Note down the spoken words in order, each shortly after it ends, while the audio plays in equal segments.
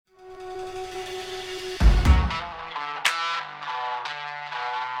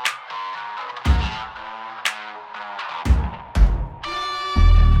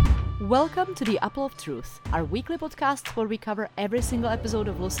Welcome to the Apple of Truth, our weekly podcast where we cover every single episode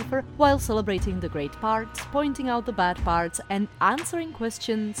of Lucifer while celebrating the great parts, pointing out the bad parts, and answering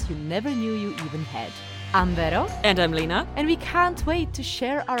questions you never knew you even had. I'm Vero. And I'm Lena. And we can't wait to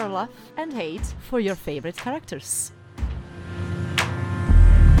share our love and hate for your favorite characters.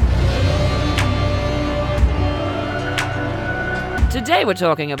 Today we're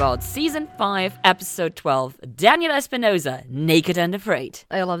talking about Season 5, Episode 12, Daniel Espinosa, Naked and Afraid.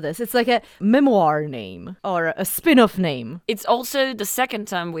 I love this. It's like a memoir name or a spin-off name. It's also the second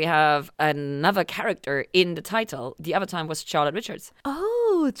time we have another character in the title. The other time was Charlotte Richards.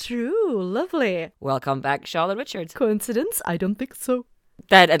 Oh, true. Lovely. Welcome back, Charlotte Richards. Coincidence? I don't think so.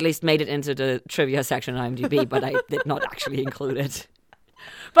 That at least made it into the trivia section on IMDb, but I did not actually include it.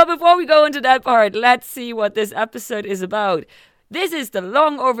 But before we go into that part, let's see what this episode is about. This is the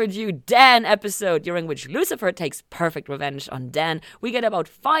long overdue Dan episode during which Lucifer takes perfect revenge on Dan. We get about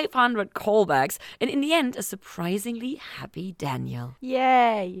 500 callbacks and in the end a surprisingly happy Daniel.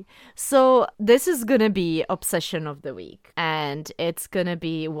 Yay! So this is gonna be Obsession of the Week and it's gonna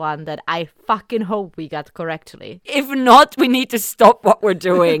be one that I fucking hope we got correctly. If not, we need to stop what we're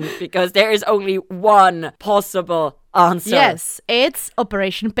doing because there is only one possible answer. Yes, it's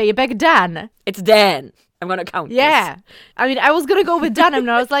Operation Payback Dan. It's Dan. I'm going to count this. I mean, I was going to go with Dan,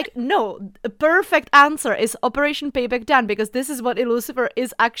 and I was like, no, the perfect answer is Operation Payback Dan, because this is what Lucifer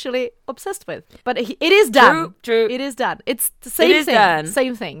is actually obsessed with. But it is Dan. True. It is Dan. It's the same thing. Dan.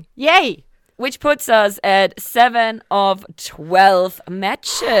 Same thing. Yay! Which puts us at 7 of 12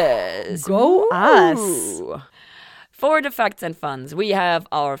 matches. Go us! For the facts and funs, we have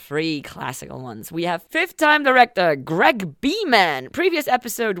our three classical ones. We have fifth-time director Greg Beeman. Previous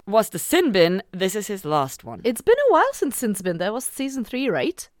episode was The Sin Bin. This is his last one. It's been a while since Sin Bin. That was season 3,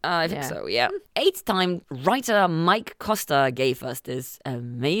 right? I think so, yeah. Eighth-time writer Mike Costa gave us this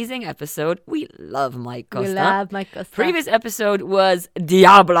amazing episode. We love Mike Costa. We love Mike Costa. Previous episode was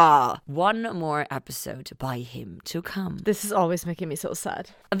Diabla. One more episode by him to come. This is always making me so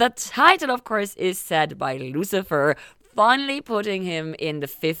sad. The title, of course, is said by Lucifer, finally putting him in the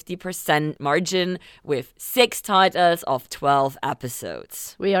 50% margin with 6 titles of 12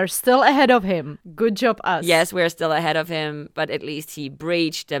 episodes. We are still ahead of him. Good job, us. Yes, we're still ahead of him, but at least he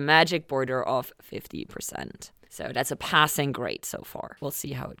breached the magic border of 50%. So that's a passing grade so far. We'll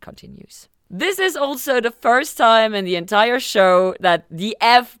see how it continues. This is also the first time in the entire show that the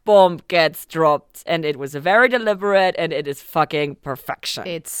F-bomb gets dropped, and it was very deliberate, and it is fucking perfection.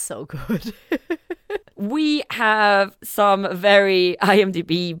 It's so good. We have some very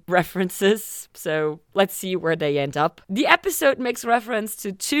IMDb references, so let's see where they end up. The episode makes reference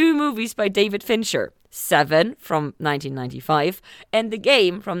to 2 movies by David Fincher. Seven from 1995 and The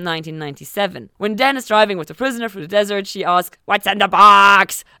Game from 1997. When Dan is driving with the prisoner through the desert, she asks, "What's in the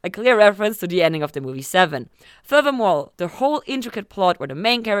box?" A clear reference to the ending of the movie Seven. Furthermore, the whole intricate plot where the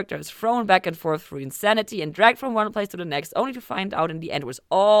main character is thrown back and forth through insanity and dragged from one place to the next only to find out in the end was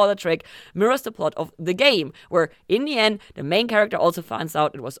all a trick mirrors the plot of The Game, where in the end the main character also finds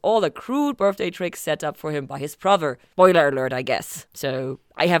out it was all a crude birthday trick set up for him by his brother. Spoiler alert, I guess. So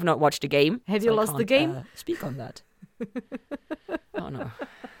I have not watched The Game. Have you lost The Game? Speak on that. Oh no.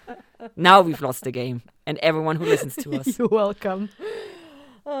 Now we've lost the game. And everyone who listens to us. You're welcome.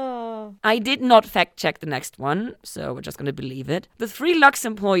 I did not fact check the next one, so we're just going to believe it. The 3 Lux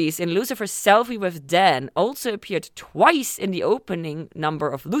employees in Lucifer's selfie with Dan also appeared twice in the opening number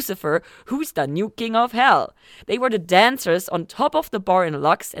of Lucifer, Who's the New King of Hell. They were the dancers on top of the bar in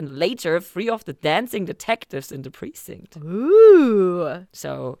Lux and later 3 of the dancing detectives in the precinct. Ooh.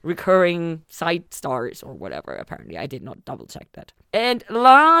 So recurring side stars or whatever, apparently. I did not double check that. And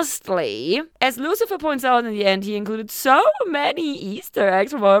lastly, as Lucifer points out in the end, he included so many Easter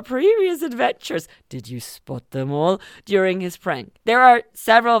eggs from our previous adventures. Did you spot them all during his prank? There are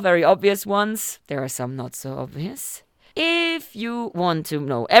several very obvious ones. There are some not so obvious. If you want to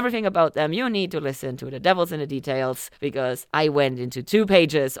know everything about them, you need to listen to The Devil's in the Details, because I went into 2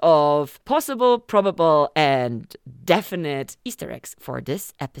 pages of possible, probable, and definite Easter eggs for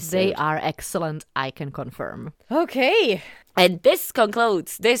this episode. They are excellent, I can confirm. Okay. And this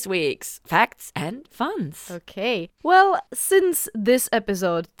concludes this week's Facts and Funs. Okay. Well, since this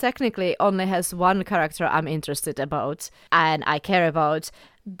episode technically only has one character I'm interested about and I care about,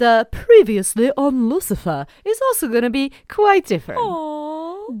 the previously on Lucifer is also going to be quite different.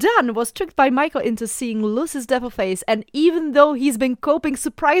 Aww. Dan was tricked by Michael into seeing Lucy's devil face, and even though he's been coping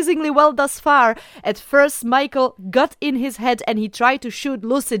surprisingly well thus far, at first Michael got in his head and he tried to shoot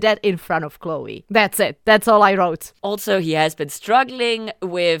Lucy dead in front of Chloe. That's it. That's all I wrote. Also, he has been struggling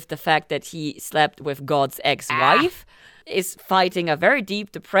with the fact that he slept with God's ex-wife. is fighting a very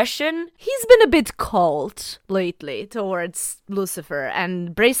deep depression. He's been a bit cold lately towards Lucifer,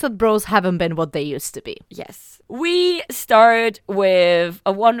 and Bracelet Bros haven't been what they used to be. Yes. We start with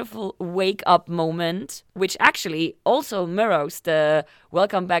a wonderful wake-up moment, which actually also mirrors the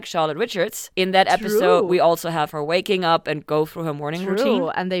Welcome Back Charlotte Richards. In that episode, we also have her waking up and go through her morning routine.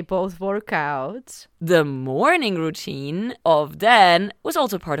 And they both work out. The morning routine of Dan was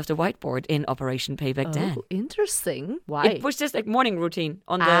also part of the whiteboard in Operation Payback Dan. Oh, interesting. Why? It was just like morning routine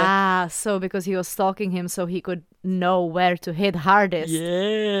on the... so because he was stalking him so he could know where to hit hardest.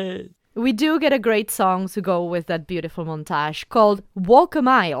 Yes. We do get a great song to go with that beautiful montage called Walk a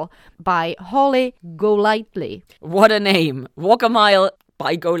Mile by Holly Golightly. What a name. Walk a Mile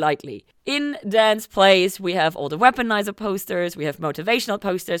by Golightly. In Dan's place, we have all the weaponizer posters, we have motivational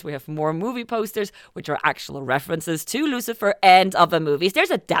posters, we have more movie posters, which are actual references to Lucifer and other movies.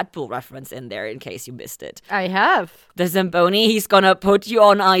 There's a Deadpool reference in there in case you missed it. I have. The Zamboni, he's gonna put you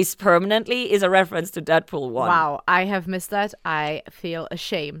on ice permanently, is a reference to Deadpool 1. Wow, I have missed that. I feel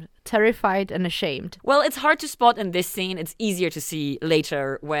ashamed. Terrified and ashamed. Well, it's hard to spot in this scene. It's easier to see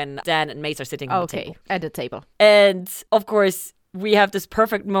later when Dan and Mace are sitting on the table. At the table. And, of course, we have this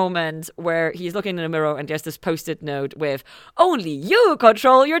perfect moment where he's looking in the mirror and there's this post-it note with, only you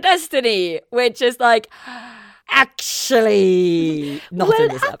control your destiny, which is like, actually, not in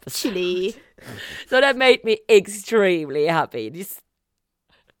this episode. Actually. So that made me extremely happy.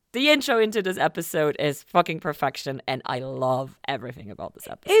 The intro into this episode is fucking perfection, and I love everything about this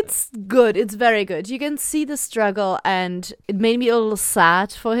episode. It's good. It's very good. You can see the struggle, and it made me a little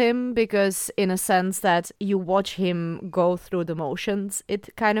sad for him because, in a sense, that you watch him go through the motions,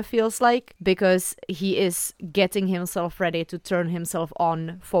 it kind of feels like, because he is getting himself ready to turn himself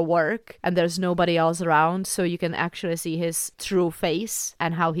on for work, and there's nobody else around, so you can actually see his true face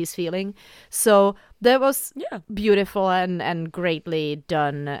and how he's feeling. So that was beautiful and greatly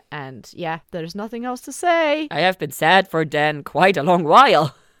done. And yeah, there's nothing else to say. I have been sad for Dan quite a long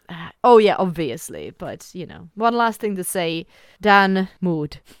while. Oh yeah, obviously. But, you know, one last thing to say. Dan,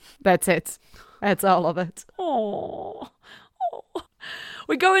 mood. That's it. That's all of it. Oh.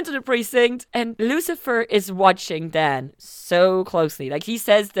 We go into the precinct and Lucifer is watching Dan so closely. Like, he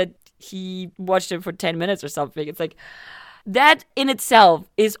says that he watched him for 10 minutes or something. It's like... that in itself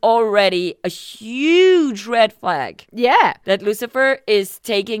is already a huge red flag. Yeah. That Lucifer is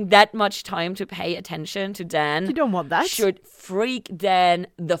taking that much time to pay attention to Dan. You don't want that. Should freak Dan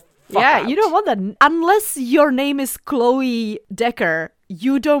the fuck out. You don't want that. Unless your name is Chloe Decker,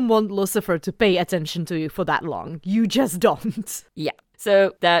 you don't want Lucifer to pay attention to you for that long. You just don't. Yeah.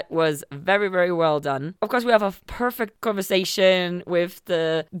 So that was very, very well done. Of course, we have a perfect conversation with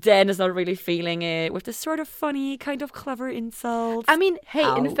the Dan is not really feeling it, with this sort of funny, kind of clever insult. I mean, hey,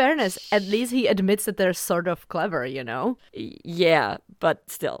 in fairness, at least he admits that they're sort of clever, you know? Yeah, but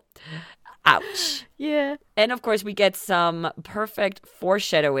still. Ouch. Yeah. And of course, we get some perfect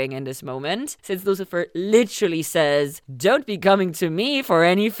foreshadowing in this moment, since Lucifer literally says, don't be coming to me for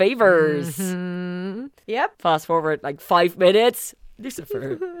any favors. Mm-hmm. Yep. Fast forward like 5 minutes.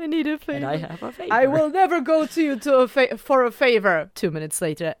 Lucifer, I need a favor. And I have a favor. I will never go to you for a favor. 2 minutes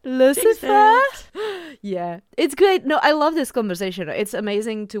later, Lucifer. Yeah, it's great. No, I love this conversation. It's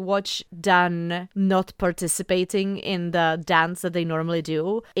amazing to watch Dan not participating in the dance that they normally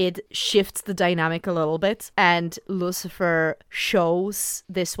do. It shifts the dynamic a little bit, and Lucifer shows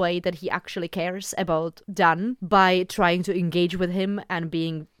this way that he actually cares about Dan by trying to engage with him and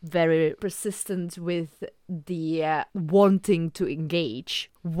being very persistent with the wanting to engage,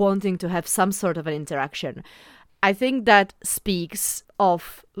 wanting to have some sort of an interaction. I think that speaks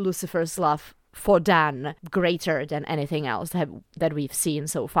of Lucifer's love for Dan greater than anything else that we've seen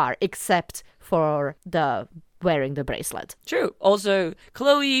so far, except for the wearing the bracelet. True. Also,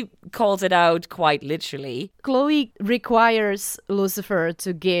 Chloe calls it out quite literally. Chloe requires Lucifer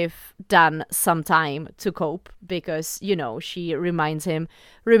to give Dan some time to cope because, you know, she reminds him,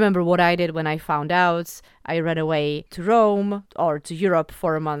 remember what I did when I found out? I ran away to Rome or to Europe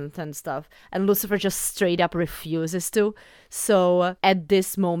for a month and stuff. And Lucifer just straight up refuses to. So at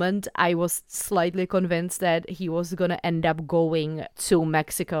this moment, I was slightly convinced that he was going to end up going to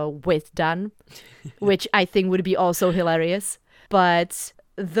Mexico with Dan, which I think would be also hilarious. But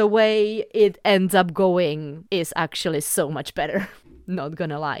the way it ends up going is actually so much better. Not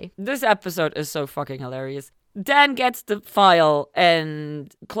gonna lie. This episode is so fucking hilarious. Dan gets the file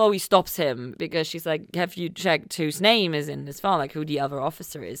and Chloe stops him because she's like, have you checked whose name is in this file? Like who the other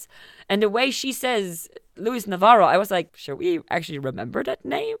officer is. And the way she says Luis Navarro, I was like, should we actually remember that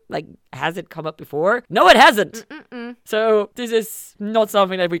name? Like, has it come up before? No, it hasn't. So this is not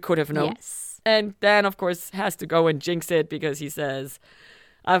something that we could have known. Yes. And Dan, of course, has to go and jinx it because he says,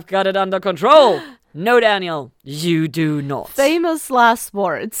 I've got it under control. No, Daniel, you do not. Famous last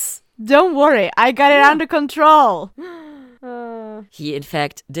words. Don't worry, I got it under control. He, in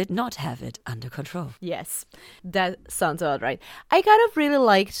fact, did not have it under control. Yes, that sounds about right. I kind of really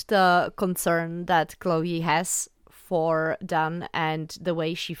liked the concern that Chloe has for Dan and the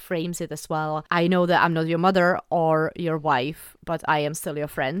way she frames it as well. I know that I'm not your mother or your wife, but I am still your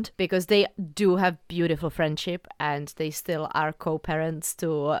friend, because they do have beautiful friendship and they still are co-parents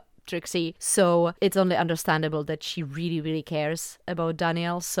to Trixie, so it's only understandable that she really, really cares about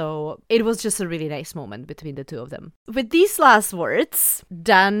Daniel. So it was just a really nice moment between the two of them. With these last words,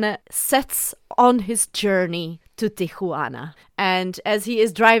 Dan sets on his journey to Tijuana, and as he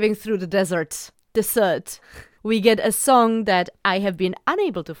is driving through the desert, we get a song that I have been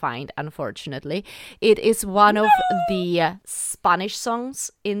unable to find, unfortunately. It is one of the Spanish songs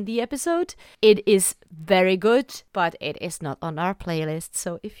in the episode. It is very good, but it is not on our playlist.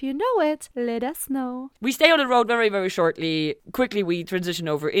 So if you know it, let us know. We stay on the road very, very shortly. Quickly, we transition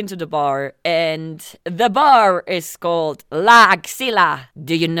over into the bar, and the bar is called La Axila.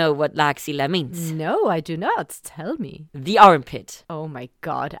 Do you know what La Axila means? No, I do not. Tell me. The armpit. Oh my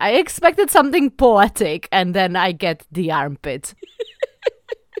god. I expected something poetic, and then I get the armpit.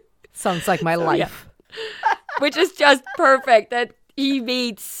 Sounds like my life. Yeah. Which is just perfect, that he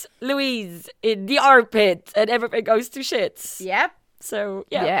meets Louise in the armpit and everything goes to shits. Yep. So,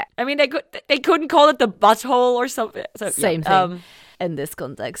 yeah. I mean, they couldn't call it the butthole or something. So, Same thing in this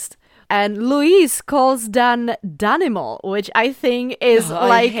context. And Louise calls Dan Danimal, which I think is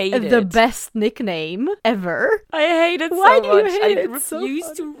the best nickname ever. I hate it Why so do much. you hate I it? refuse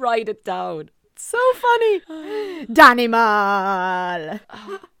So to write it down. So funny. Danimal.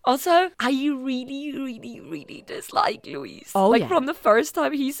 Also, I really, really, really dislike Louise. Oh, from the first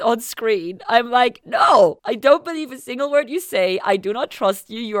time he's on screen, I'm like, no, I don't believe a single word you say. I do not trust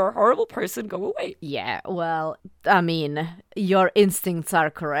you. You're a horrible person. Go away. Yeah, well, I mean, your instincts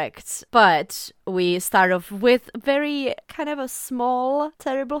are correct. But we start off with very kind of a small,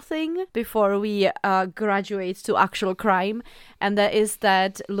 terrible thing before we graduate to actual crime. And that is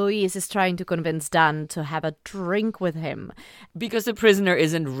that Louise is trying to convince Dan to have a drink with him. Because the prisoner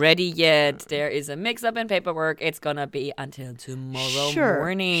isn't ready yet. There is a mix-up in paperwork. It's gonna be until tomorrow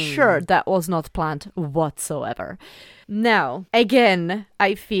morning. Sure, that was not planned whatsoever. Now, again,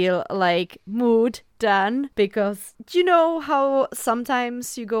 I feel like mood Dan, because you know how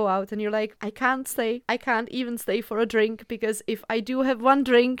sometimes you go out and you're like, I can't even stay for a drink, because if I do have one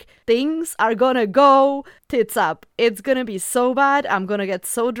drink, things are gonna go tits up. It's gonna be so bad, I'm gonna get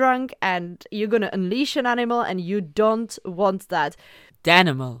so drunk, and you're gonna unleash an animal, and you don't want that.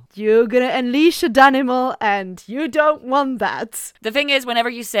 Danimal. You're gonna unleash a Danimal, and you don't want that. The thing is, whenever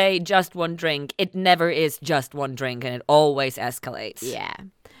you say just one drink, it never is just one drink, and it always escalates. Yeah.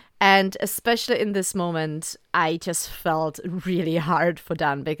 And especially in this moment, I just felt really hard for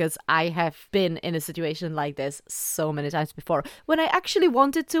Dan, because I have been in a situation like this so many times before when I actually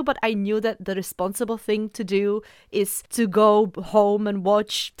wanted to, but I knew that the responsible thing to do is to go home and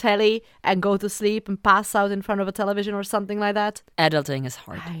watch telly and go to sleep and pass out in front of a television or something like that. Adulting is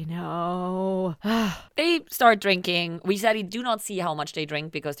hard. I know. They start drinking. We said we do not see how much they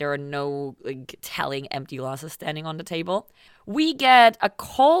drink because there are no telling empty glasses standing on the table. We get a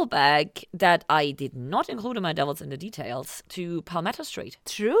callback that I did not include in my Devils in the Details to Palmetto Street.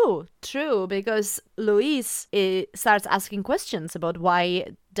 True, because Louise starts asking questions about why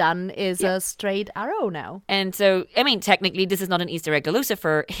Dan is a straight arrow now. And so, I mean, technically, this is not an Easter egg that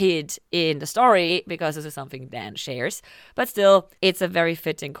Lucifer hid in the story, because this is something Dan shares. But still, it's a very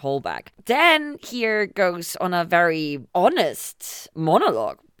fitting callback. Dan here goes on a very honest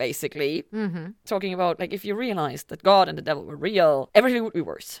monologue, basically, talking about, like, if you realized that God and the devil were real, everything would be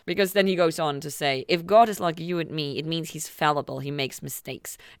worse. Because then he goes on to say, if God is like you and me, it means he's fallible, he makes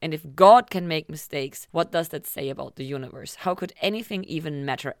mistakes. And if God can make mistakes, what does that say about the universe? How could anything even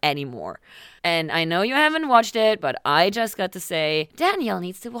matter anymore? And I know you haven't watched it, but I just got to say, Daniel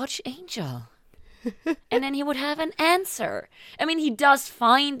needs to watch Angel. And then he would have an answer. I mean, he does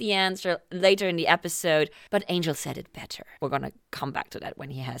find the answer later in the episode, but Angel said it better. We're gonna come back to that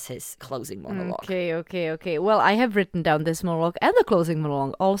when he has his closing monologue. Okay. Well, I have written down this monologue and the closing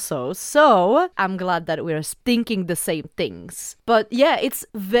monologue also, so I'm glad that we're thinking the same things. But yeah, it's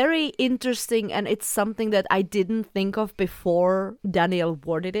very interesting, and it's something that I didn't think of before Daniel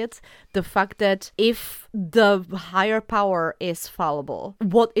worded it. The fact that if the higher power is fallible,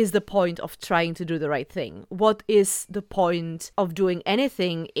 what is the point of trying to do the right thing? What is the point of doing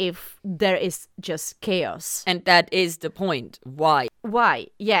anything if there is just chaos? And that is the point. Why? Why?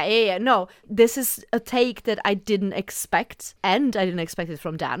 Yeah. No, this is a take that I didn't expect, and I didn't expect it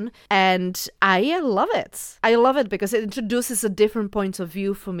from Dan. And I love it. I love it because it introduces a different point of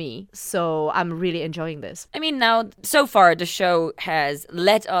view for me. So I'm really enjoying this. I mean, now, so far, the show has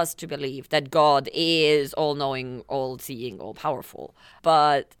led us to believe that God is all-knowing, all-seeing, all-powerful.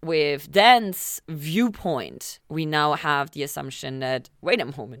 But with Dan's viewpoint, we now have the assumption that, wait a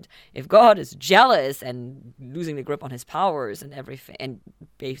moment, if God is jealous and losing the grip on his powers and everything, and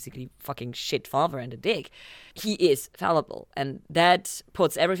basically fucking shit father and a dick, he is fallible. And that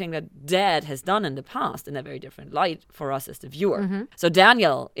puts everything that Dad has done in the past in a very different light for us as the viewer. Mm-hmm. So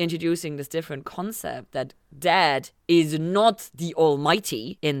Daniel introducing this different concept that Dad is not the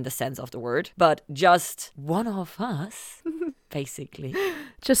almighty in the sense of the word, but just one of us, basically.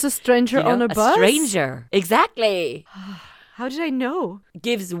 Just a stranger on a bus? A stranger. Exactly. How did I know?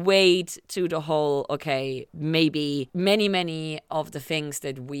 Gives weight to the whole, okay, maybe many of the things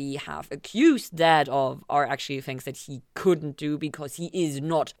that we have accused Dad of are actually things that he couldn't do because he is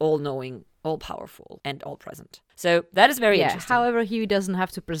not all-knowing, all-powerful, and all-present. So that is very interesting. However, he doesn't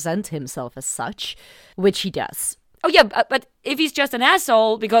have to present himself as such, which he does. Oh, yeah, but if he's just an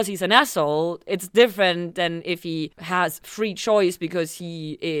asshole because he's an asshole, it's different than if he has free choice because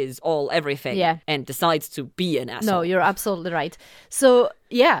he is all everything and decides to be an asshole. No, you're absolutely right. So,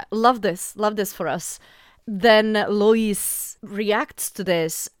 yeah, love this for us. Then Lois reacts to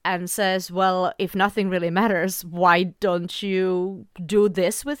this and says, well, if nothing really matters, why don't you do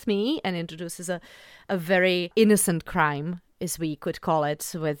this with me? And introduces a very innocent crime, as we could call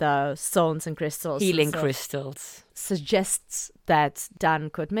it, with stones and crystals. Healing crystals. Suggests that Dan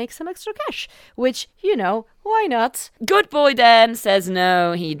could make some extra cash, which, why not? Good boy Dan says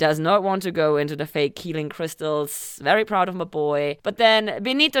no, he does not want to go into the fake healing crystals. Very proud of my boy. But then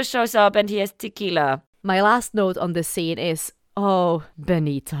Benito shows up and he has tequila. My last note on this scene is, oh,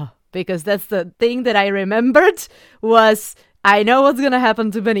 Benito. Because that's the thing that I remembered was, I know what's gonna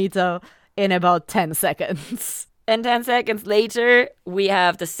happen to Benito in about 10 seconds. And 10 seconds later, we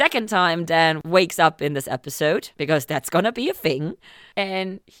have the second time Dan wakes up in this episode, because that's gonna be a thing.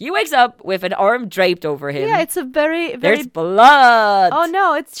 And he wakes up with an arm draped over him. Yeah, it's a very... There's blood! Oh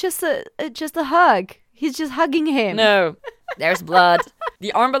no, it's just a hug. He's just hugging him. No, there's blood.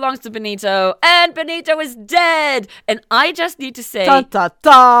 The arm belongs to Benito, and Benito is dead! And I just need to say...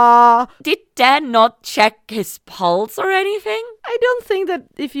 Ta-ta-ta! Did Dan not check his pulse or anything? I don't think that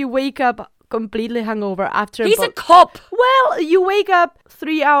if you wake up completely hungover after... He's a cop! Well, you wake up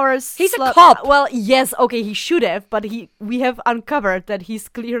 3 hours... He's a cop! Well, yes, okay, he should have, but we have uncovered that he's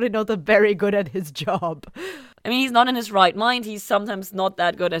clearly not very good at his job. I mean, he's not in his right mind. He's sometimes not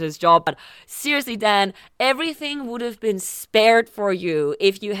that good at his job. But seriously, Dan, everything would have been spared for you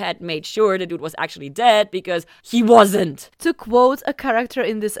if you had made sure the dude was actually dead, because he wasn't. To quote a character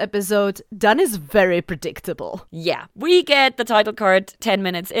in this episode, Dan is very predictable. Yeah. We get the title card 10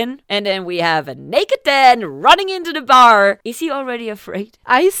 minutes in, and then we have a naked Dan running into the bar. Is he already afraid?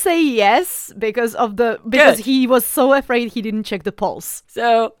 I say yes, because he was so afraid he didn't check the pulse.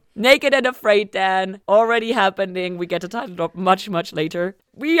 So... Naked and Afraid Dan, already happening. We get a title drop much later.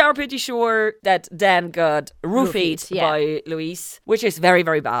 We are pretty sure that Dan got roofied by Luis, which is very,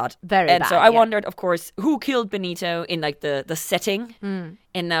 very bad. Very bad. And so I wondered, of course, who killed Benito in the setting.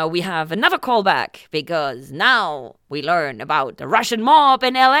 And now we have another callback, because now we learn about the Russian mob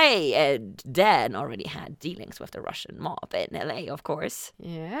in LA. And Dan already had dealings with the Russian mob in LA, of course.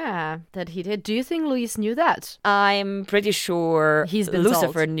 Yeah, that he did. Do you think Luis knew that? I'm pretty sure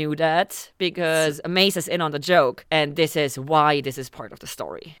Lucifer knew that, because Mace is in on the joke. And this is why this is part of the story.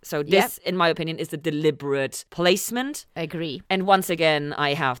 So this, in my opinion, is the deliberate placement. I agree. And once again,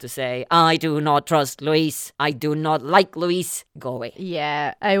 I have to say, I do not trust Luis. I do not like Luis. Go away.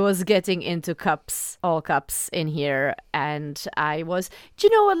 Yeah, I was getting into all cups in here. And I was, do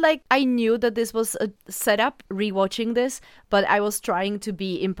you know what, like, I knew that this was a setup, rewatching this, but I was trying to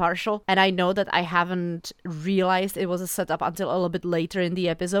be impartial. And I know that I haven't realized it was a setup until a little bit later in the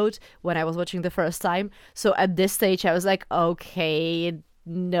episode when I was watching the first time. So at this stage, I was like, okay,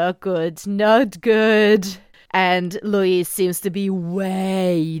 not good. And Luis seems to be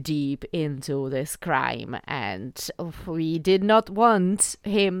way deep into this crime. And we did not want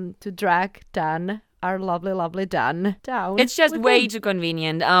him to drag Dan our lovely, lovely Dan down. It's just with way him. too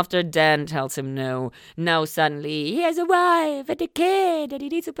convenient. After Dan tells him no, now suddenly he has a wife and a kid and he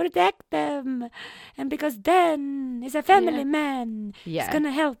needs to protect them. And because Dan is a family man, he's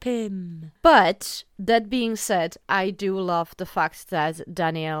gonna help him. But that being said, I do love the fact that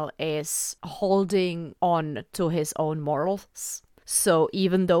Daniel is holding on to his own morals. So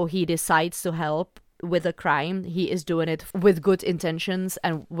even though he decides to help with a crime, he is doing it with good intentions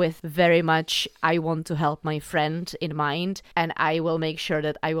and with very much, I want to help my friend in mind, and I will make sure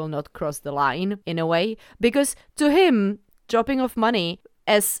that I will not cross the line in a way. Because to him, dropping off money,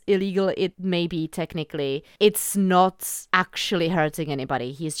 as illegal it may be technically, it's not actually hurting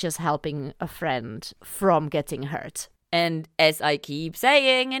anybody. He's just helping a friend from getting hurt. And as I keep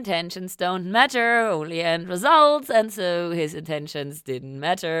saying, intentions don't matter, only end results. And so his intentions didn't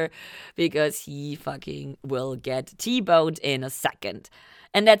matter because he fucking will get T-boned in a second.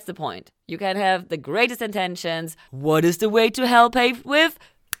 And that's the point. You can have the greatest intentions. What is the way to hell paved with?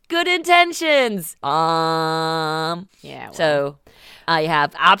 Good intentions. So I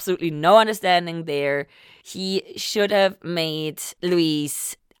have absolutely no understanding there. He should have made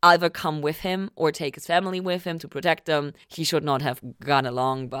Luis either come with him or take his family with him to protect them. He should not have gone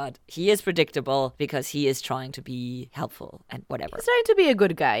along, but he is predictable because he is trying to be helpful and whatever. He's trying to be a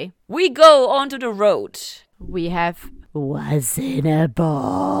good guy. We go onto the road. We have what's in a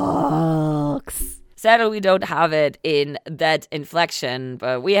box. Sadly, we don't have it in that inflection,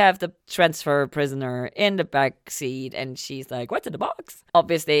 but we have the transfer prisoner in the back seat, and she's like, what's in the box?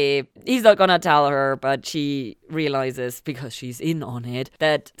 Obviously, he's not gonna tell her, but she realizes, because she's in on it,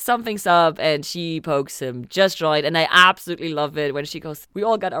 that something's up, and she pokes him just right. And I absolutely love it when she goes, we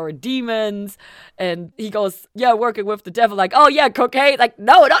all got our demons, and he goes, yeah, working with the devil, like, oh yeah, cocaine, like,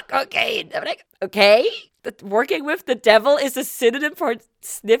 no, not cocaine. I'm like, okay, that working with the devil is a synonym for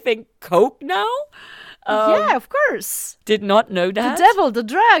sniffing coke now? Yeah, of course. Did not know that. The devil, the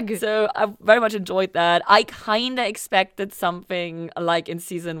drug. So I very much enjoyed that. I kind of expected something like in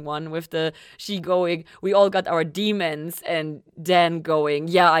season 1 with she going, we all got our demons, and Dan going,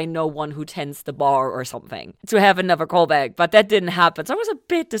 yeah, I know one who tends the bar or something, to have another callback. But that didn't happen. So I was a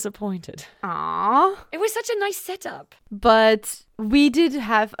bit disappointed. Aww. It was such a nice setup. But we did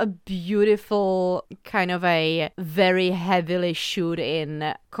have a beautiful kind of a very heavily shoot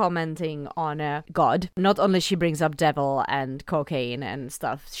in commenting on God. Not only she brings up devil and cocaine and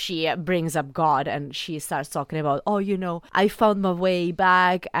stuff, she brings up God, and she starts talking about, oh, you know, I found my way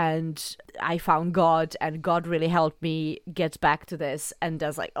back and I found God, and God really helped me get back to this. And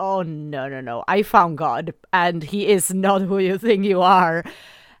Dad's like, oh, no, I found God, and he is not who you think you are.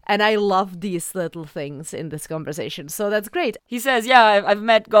 And I love these little things in this conversation. So that's great. He says, yeah, I've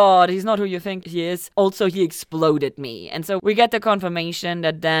met God. He's not who you think he is. Also, he exploded me. And so we get the confirmation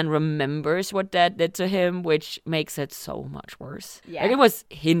that Dan remembers what Dad did to him, which makes it so much worse. Yeah. Like, it was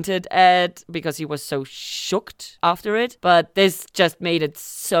hinted at because he was so shocked after it. But this just made it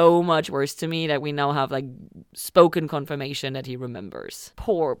so much worse to me that we now have like spoken confirmation that he remembers.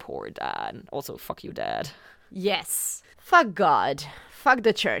 Poor Dad. Also, fuck you, Dad. Yes. Fuck God. Fuck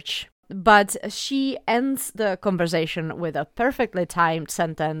the church. But she ends the conversation with a perfectly timed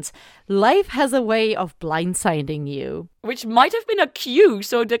sentence. Life has a way of blindsiding you. Which might have been a cue,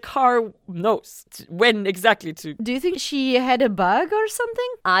 so the car knows when exactly to. Do you think she had a bug or something?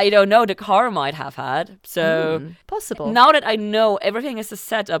 I don't know. The car might have had. So possible. Now that I know everything is a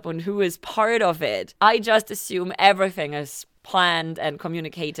setup and who is part of it, I just assume everything is planned and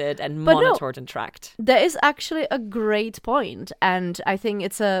communicated and monitored and tracked. There is actually a great point, and I think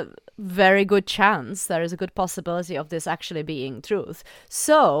it's a very good chance, there is a good possibility of this actually being truth.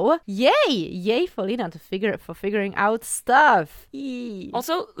 So, yay for Lena for figuring out stuff. Yee.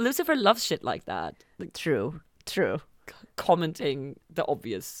 Also, Lucifer loves shit like that. Like, True. Commenting the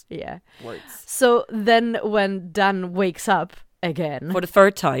obvious words. So then when Dan wakes up again, for the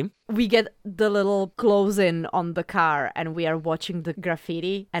third time, we get the little close in on the car, and we are watching the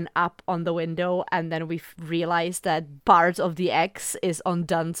graffiti and up on the window, and then we realize that part of the X is on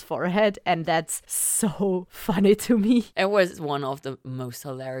Dan's forehead, and that's so funny to me. It was one of the most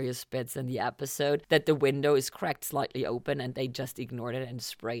hilarious bits in the episode, that the window is cracked slightly open and they just ignored it and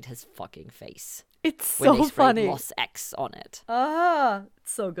sprayed his fucking face. It's when so they sprayed funny. Lost X on it. It's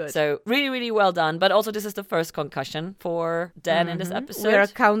So good. So really, really well done. But also this is the first concussion for Dan in this episode. We're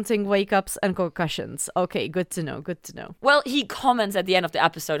counting wake-ups and concussions. Okay, good to know, good to know. Well, he comments at the end of the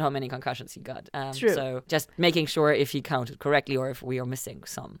episode how many concussions he got. True. So just making sure if he counted correctly or if we are missing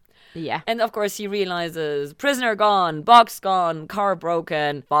some. Yeah. And of course he realizes prisoner gone, box gone, car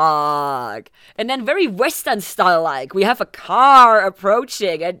broken, fuck. And then very Western style like, we have a car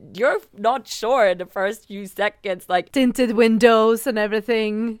approaching and you're not sure in the first few seconds, like tinted windows and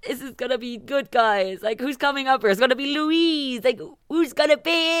everything. Is this gonna be good, guys? Like, who's coming up here? It's gonna be Louise. Like, who's gonna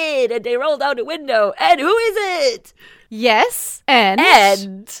be it? And they roll down the window. And who is it? Yes, and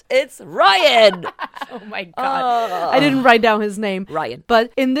it's Ryan. Oh my god. I didn't write down his name. Ryan.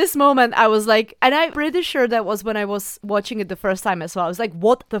 But in this moment, I was like, and I'm pretty sure that was when I was watching it the first time as well. I was like,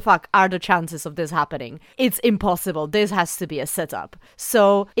 what the fuck are the chances of this happening? It's impossible. This has to be a setup.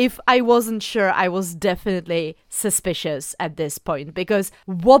 So if I wasn't sure, I was definitely suspicious at this point because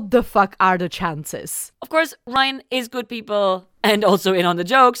what the fuck are the chances? Of course, Ryan is good people. And also in on the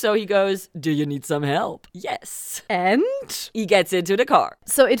joke, so he goes, do you need some help? Yes. And he gets into the car.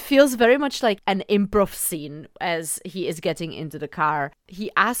 So it feels very much like an improv scene as he is getting into the car. He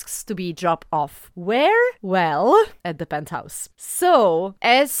asks to be dropped off. Where? Well, at the penthouse. So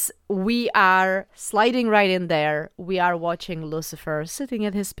as we are sliding right in there, we are watching Lucifer sitting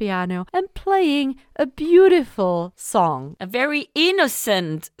at his piano and playing a beautiful song. A very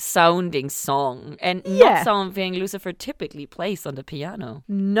innocent sounding song and not something Lucifer typically plays on the piano.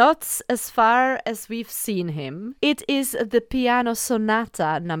 Not as far as we've seen him. It is the Piano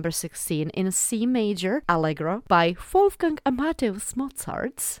Sonata number 16 in C major, Allegro, by Wolfgang Amadeus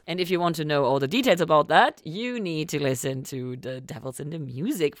Mozart. And if you want to know all the details about that, you need to listen to The Devils in the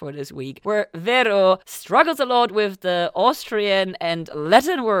Music for this week, where Vero struggles a lot with the Austrian and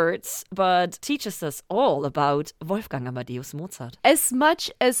Latin words, but teaches us all about Wolfgang Amadeus Mozart. As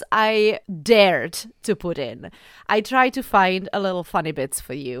much as I dared to put in, I tried to find a little funny bits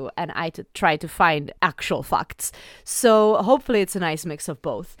for you, and I tried to find actual facts. So hopefully it's a nice mix of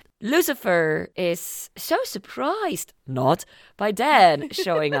both. Lucifer is so surprised, not by Dan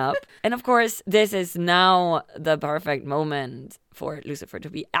showing up. And of course, this is now the perfect moment for Lucifer to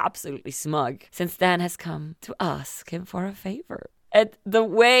be absolutely smug, since Dan has come to ask him for a favor. And the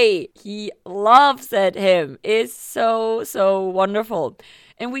way he laughs at him is so, so wonderful.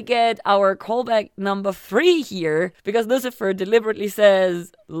 And we get our callback number 3 here, because Lucifer deliberately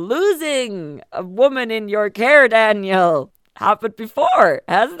says, losing a woman in your care, Daniel, happened before,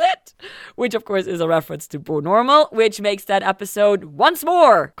 hasn't it? Which, of course, is a reference to Bo Normal, which makes that episode once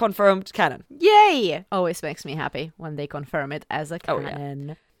more confirmed canon. Yay! Always makes me happy when they confirm it as a canon.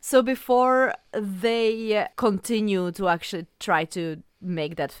 Yeah. So before they continue to actually try to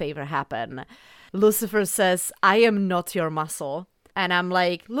make that favor happen, Lucifer says, I am not your muscle. And I'm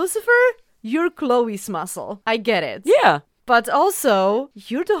like, Lucifer, you're Chloe's muscle. I get it. Yeah. But also,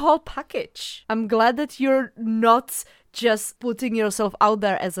 you're the whole package. I'm glad that you're not just putting yourself out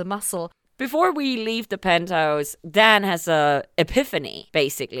there as a muscle. Before we leave the penthouse, Dan has a epiphany,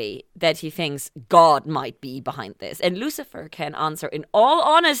 basically, that he thinks God might be behind this. And Lucifer can answer in all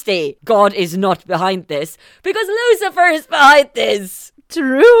honesty, God is not behind this, because Lucifer is behind this.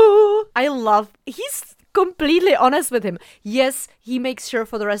 True. He's completely honest with him. Yes, he makes sure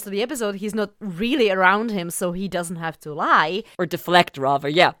for the rest of the episode he's not really around him, so he doesn't have to lie. Or deflect, rather,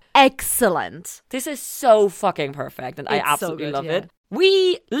 yeah. Excellent. This is so fucking perfect, and I absolutely love it.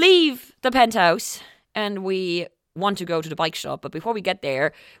 We leave the penthouse, and we want to go to the bike shop, but before we get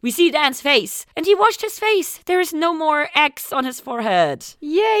there, we see Dan's face, and he washed his face. There is no more X on his forehead.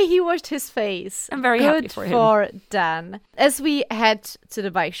 Yay, he washed his face. I'm very happy for him. Good for Dan. As we head to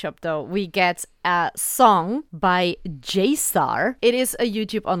the bike shop, though, we get a song by J-Star. It is a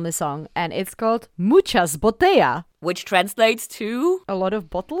YouTube-only song, and it's called Muchas Botella. Which translates to? A lot of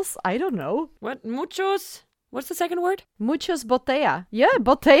bottles? I don't know. What? Muchos? What's the second word? Muchos botella. Yeah,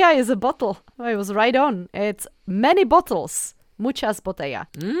 botella is a bottle. I was right on. It's many bottles. Muchas botella.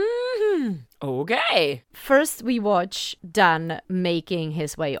 Okay. First, we watch Dan making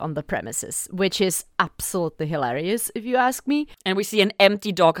his way on the premises, which is absolutely hilarious, if you ask me. And we see an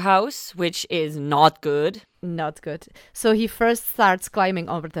empty doghouse, which is not good. Not good. So he first starts climbing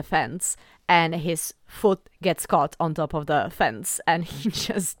over the fence, and his foot gets caught on top of the fence, and he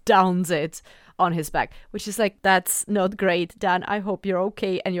just downs it on his back, which is like, that's not great, Dan. I hope you're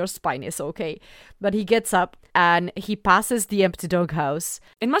okay and your spine is okay. But he gets up and he passes the empty doghouse.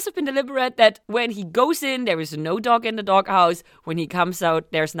 It must have been deliberate that when he goes in, there is no dog in the doghouse. When he comes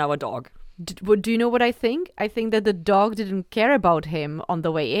out, there's now a dog. Do you know what I think? I think that the dog didn't care about him on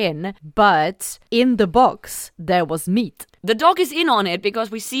the way in, but in the box, there was meat. The dog is in on it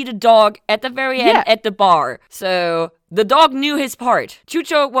because we see the dog at the very end at the bar. So the dog knew his part.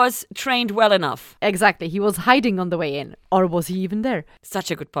 Chucho was trained well enough. Exactly. He was hiding on the way in. Or was he even there? Such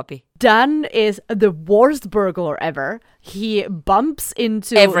a good puppy. Dan is the worst burglar ever. He bumps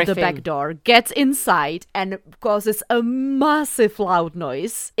into the back door, gets inside, and causes a massive loud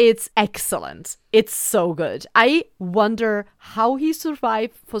noise. It's excellent. It's so good. I wonder how he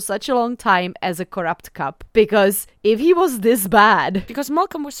survived for such a long time as a corrupt cop. Because if he was this bad... Because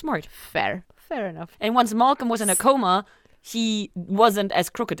Malcolm was smart. Fair enough. And once Malcolm was in a coma, he wasn't as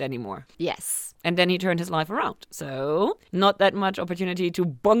crooked anymore. Yes. And then he turned his life around. So, not that much opportunity to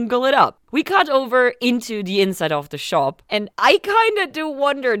bungle it up. We cut over into the inside of the shop. And I kind of do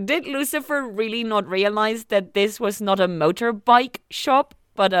wonder, did Lucifer really not realize that this was not a motorbike shop,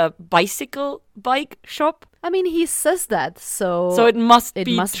 but a bicycle bike shop? I mean, he says that, so it must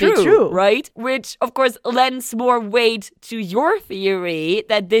be true, right? Which, of course, lends more weight to your theory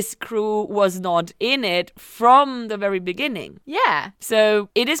that this crew was not in it from the very beginning. Yeah. So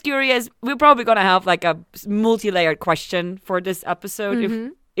it is curious. We're probably going to have like a multi-layered question for this episode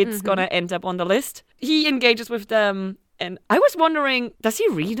if it's going to end up on the list. He engages with them. And I was wondering, does he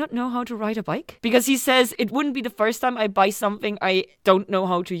really not know how to ride a bike? Because he says, it wouldn't be the first time I buy something I don't know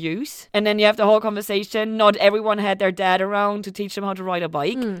how to use. And then you have the whole conversation. Not everyone had their dad around to teach them how to ride a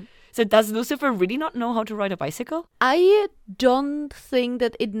bike. So does Lucifer really not know how to ride a bicycle? I don't think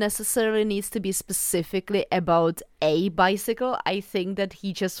that it necessarily needs to be specifically about a bicycle. I think that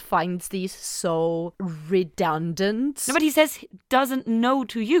he just finds these so redundant. No, but he says he doesn't know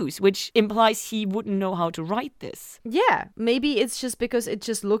to use, which implies he wouldn't know how to ride this. Yeah, maybe it's just because it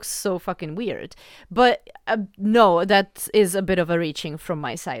just looks so fucking weird. But no, that is a bit of a reaching from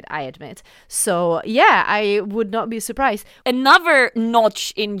my side, I admit. So yeah, I would not be surprised. Another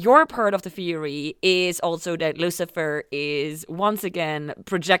notch in your part of the theory is also that Lucifer is once again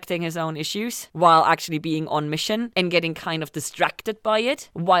projecting his own issues while actually being on mission and getting kind of distracted by it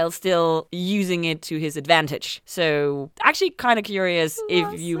while still using it to his advantage. So actually kind of curious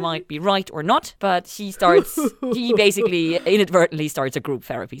if you might be right or not, but he basically inadvertently starts a group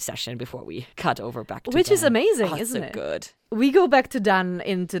therapy session before we cut over back to Which Dan. is amazing, isn't so it? Good. We go back to Dan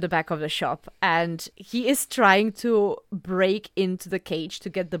into the back of the shop, and he is trying to break into the cage to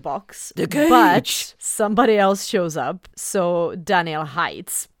get the box. The cage! But somebody else shows up, so Daniel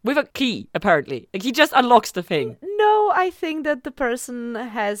hides. With a key, apparently. Like, he just unlocks the thing. No, I think that the person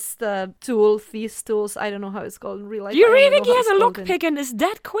has the these tools. I don't know how it's called in real life. You really think he has a lockpick and is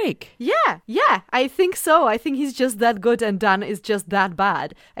that quick? Yeah, I think so. I think he's just that good and Dan is just that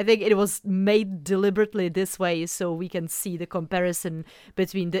bad. I think it was made deliberately this way so we can see the comparison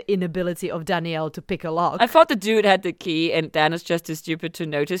between the inability of Danielle to pick a lock. I thought the dude had the key and Dan is just too stupid to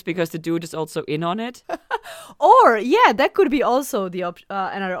notice because the dude is also in on it. Or, yeah, that could be also the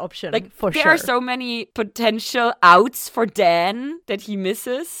another option, like, for there sure. are so many potential outs for Dan that he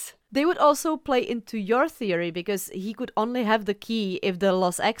misses. They would also play into your theory because he could only have the key if the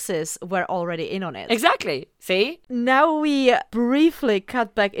Los Exes were already in on it. Exactly. See? Now we briefly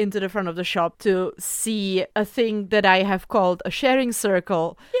cut back into the front of the shop to see a thing that I have called a sharing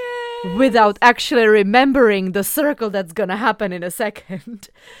circle. Yay! Without actually remembering the circle that's gonna happen in a second.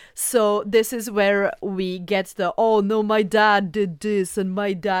 So this is where we get the, oh no, my dad did this and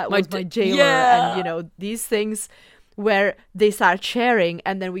my dad was my jailer. And, you know, these things where they start sharing,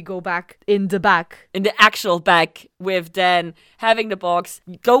 and then we go back in the back. In the actual back with Dan having the box,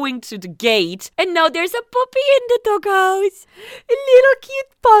 going to the gate, and now there's a puppy in the doghouse. A little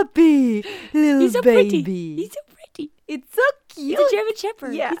cute puppy. He's so baby. Pretty. He's so pretty. It's so cute. He's a German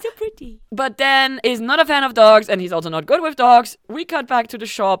Shepherd. Yeah. He's so pretty. But Dan is not a fan of dogs, and he's also not good with dogs. We cut back to the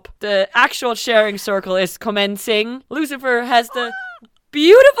shop. The actual sharing circle is commencing. Lucifer has the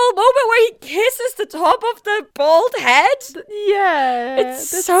beautiful moment where he kisses the top of the bald head. Yeah.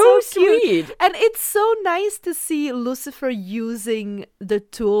 It's so sweet. And it's so nice to see Lucifer using the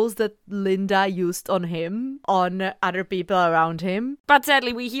tools that Linda used on him, on other people around him. But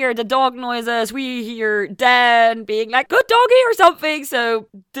sadly, we hear the dog noises. We hear Dan being like, good doggy or something. So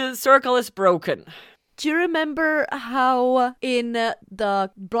the circle is broken. Do you remember how in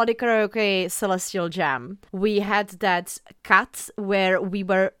the Bloody Karaoke Celestial Jam, we had that cut where we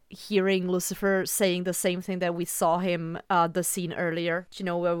were hearing Lucifer saying the same thing that we saw him the scene earlier,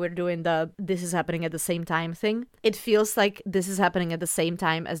 where we're doing the this is happening at the same time thing. It feels like this is happening at the same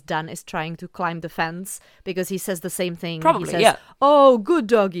time as Dan is trying to climb the fence, because he says the same thing. Probably, he says, yeah. Oh, good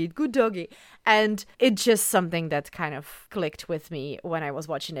doggy, good doggy. And it's just something that kind of clicked with me when I was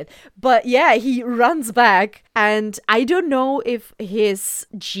watching it. But yeah, he runs back, and I don't know if his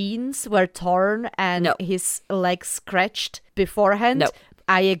jeans were torn and his legs scratched beforehand. No.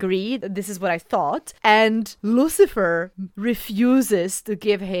 I agree. This is what I thought. And Lucifer refuses to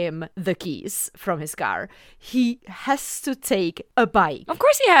give him the keys from his car. He has to take a bike. Of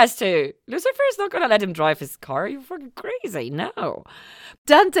course he has to. Lucifer is not going to let him drive his car. You're fucking crazy. No.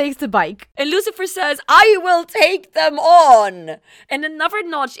 Dan takes the bike. And Lucifer says, I will take them on. And another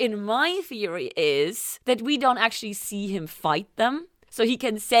notch in my theory is that we don't actually see him fight them. So he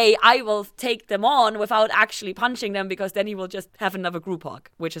can say, I will take them on without actually punching them, because then he will just have another group hug,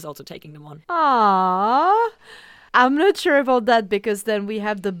 which is also taking them on. Aww. I'm not sure about that, because then we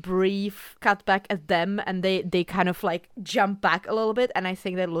have the brief cut back at them, and they kind of like jump back a little bit, and I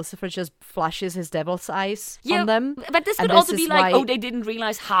think that Lucifer just flashes his devil's eyes on them. But this could also be like, they didn't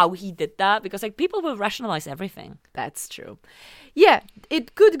realize how he did that, because like people will rationalize everything. That's true. Yeah,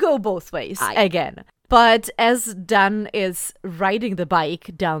 it could go both ways again. But as Dan is riding the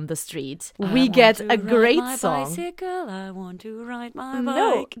bike down the street, we get a great song. Bicycle, I want to ride my bike.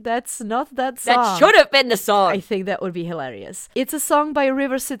 No, that's not that song. That should have been the song. I think that would be hilarious. It's a song by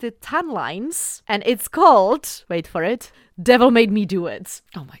River City Tan Lines, and it's called, wait for it, Devil Made Me Do It.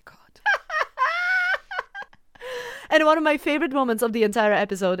 Oh my God. And one of my favorite moments of the entire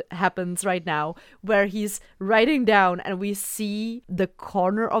episode happens right now, where he's writing down and we see the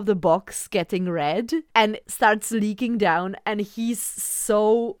corner of the box getting red and starts leaking down, and he's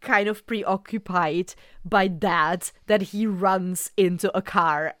so kind of preoccupied by that he runs into a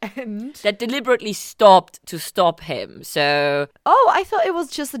car and that deliberately stopped to stop him. So I thought it was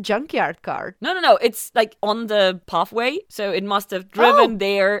just a junkyard car. No, it's like on the pathway, so it must have driven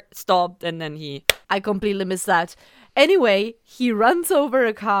there, stopped, and then I completely missed that. Anyway, he runs over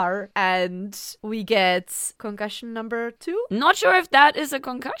a car and we get concussion number 2. Not sure if that is a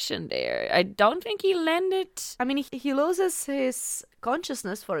concussion there. I don't think he landed. I mean, he loses his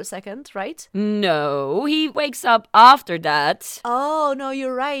consciousness for a second, right? No, he wakes up after that. Oh, no,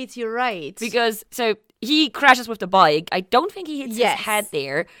 you're right. Because, so he crashes with the bike. I don't think he hits his head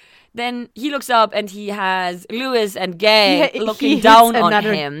there. Then he looks up and he has Lewis and Gang looking down on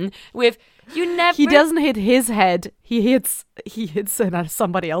him with... He doesn't hit his head. He hits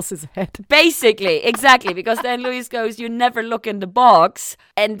somebody else's head. Basically, exactly. Because then Luis goes, you never look in the box.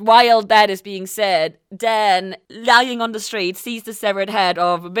 And while that is being said, Dan, lying on the street, sees the severed head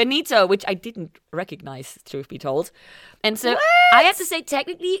of Benito, which I didn't recognize, truth be told. And so I have to say,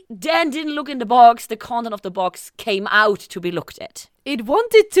 technically, Dan didn't look in the box. The content of the box came out to be looked at. It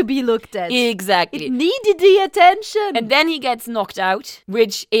wanted to be looked at. Exactly. It needed the attention. And then he gets knocked out,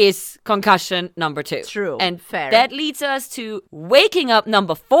 which is concussion number 2. True. And fair. That leads us to waking up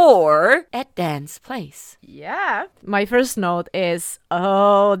number 4 at Dan's place. Yeah. My first note is,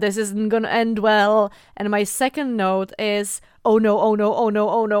 this isn't gonna end well. And my second note is, oh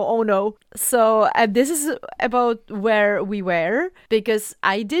no. So this is about where we were, because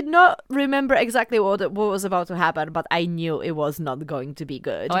I did not remember exactly what was about to happen, but I knew it was not going to be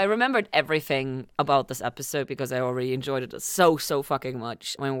good. Oh, I remembered everything about this episode because I already enjoyed it so fucking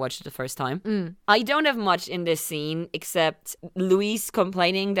much when I watched it the first time. I don't have much in this scene except Luis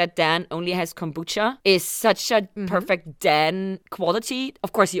complaining that Dan only has kombucha is such a perfect Dan quality.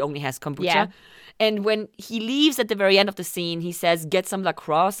 Of course, he only has kombucha. Yeah. And when he leaves at the very end of the scene, he says, get some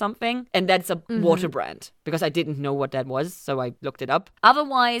LaCroix or something. And that's a water brand, because I didn't know what that was. So I looked it up.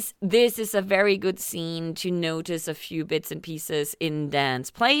 Otherwise, this is a very good scene to notice a few bits and pieces in Dan's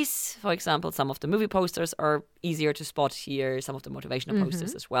place. For example, some of the movie posters are easier to spot here. Some of the motivational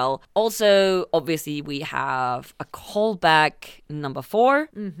posters as well. Also, obviously, we have a callback number 4,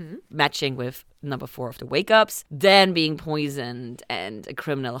 matching with number 4 of the wake-ups. Dan being poisoned and a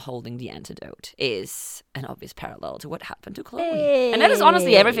criminal holding the antidote is an obvious parallel to what happened to Chloe. Hey. And that is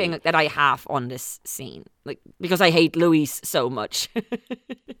honestly everything that I have on this scene. Like, because I hate Luis so much.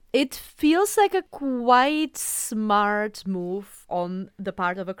 It feels like a quite smart move on the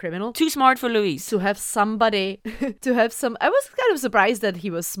part of a criminal. Too smart for Luis. To have somebody, I was kind of surprised that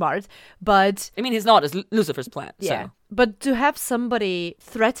he was smart, but... I mean, he's not. It's Lucifer's plan. Yeah. So. But to have somebody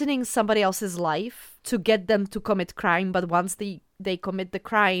threatening somebody else's life to get them to commit crime, but once they commit the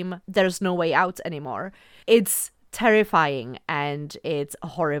crime, there's no way out anymore. It's terrifying and it's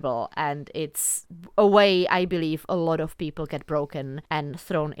horrible, and it's a way I believe a lot of people get broken and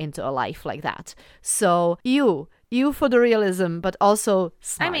thrown into a life like that. So you for the realism, but also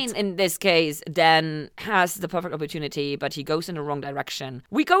smart. I mean, in this case, Dan has the perfect opportunity, but he goes in the wrong direction.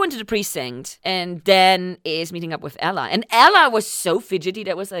 We go into the precinct, and Dan is meeting up with Ella. And Ella was so fidgety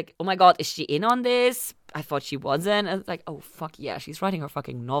that was like, oh my God, is she in on this? I thought she wasn't. And it's like, oh, fuck yeah, she's writing her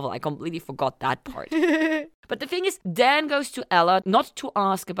fucking novel. I completely forgot that part. But the thing is, Dan goes to Ella not to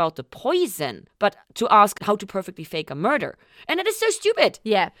ask about the poison, but to ask how to perfectly fake a murder. And it is so stupid.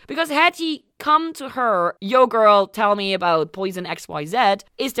 Yeah. Because had he come to her, yo girl, tell me about poison XYZ.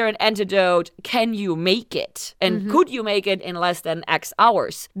 Is there an antidote? Can you make it? And could you make it in less than X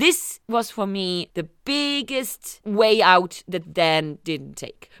hours? This was for me the biggest way out that Dan didn't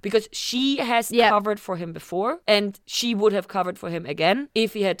take. Because she has covered for him before, and she would have covered for him again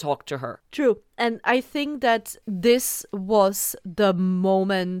if he had talked to her. True. And I think that this was the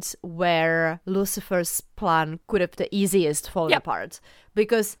moment where Lucifer's plan could have the easiest fallen apart.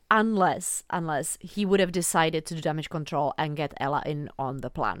 Because unless he would have decided to do damage control and get Ella in on the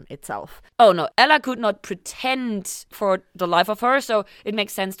plan itself. Oh no, Ella could not pretend for the life of her, so it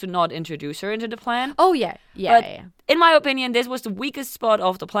makes sense to not introduce her into the plan. Oh yeah. In my opinion, this was the weakest spot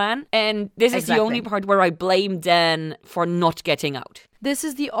of the plan, and this is the only part where I blame Dan for not getting out. This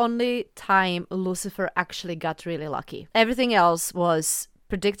is the only time Lucifer actually got really lucky. Everything else was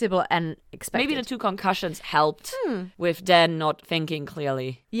predictable and expected. Maybe the 2 concussions helped with Dan not thinking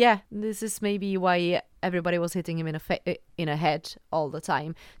clearly. Yeah, this is maybe why everybody was hitting him in a head all the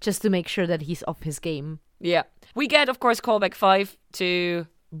time, just to make sure that he's off his game. Yeah. We get, of course, callback 5 to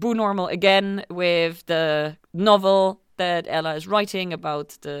Boo Normal again with the novel that Ella is writing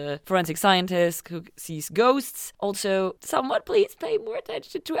about the forensic scientist who sees ghosts. Also, someone please pay more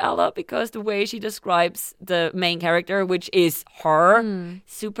attention to Ella, because the way she describes the main character, which is her,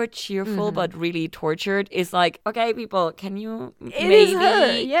 super cheerful but really tortured, is like, okay, people, can you maybe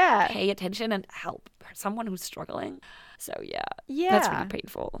pay attention and help someone who's struggling? So yeah, that's really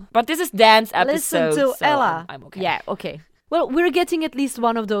painful. But this is Dan's episode. Listen to so Ella. I'm okay. Yeah, okay. Well, we're getting at least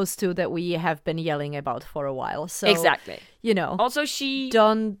one of those 2 that we have been yelling about for a while. So exactly. You know. Also, she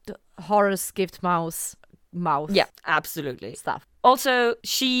don't horrors gift mouse. Yeah, absolutely. Stuff. Also,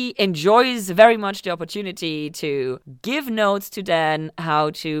 she enjoys very much the opportunity to give notes to Dan how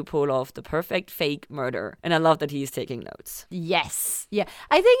to pull off the perfect fake murder. And I love that he's taking notes. Yes. Yeah.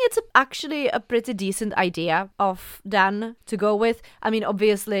 I think it's actually a pretty decent idea of Dan to go with. I mean,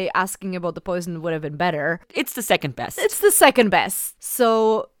 obviously, asking about the poison would have been better. It's the second best. It's the second best.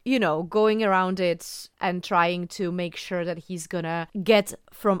 So, you know, going around it and trying to make sure that he's gonna get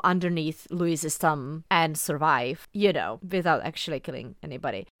from underneath Louise's thumb and survive, you know, without actually killing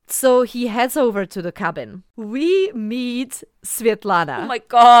anybody. So he heads over to the cabin. We meet Svetlana. Oh my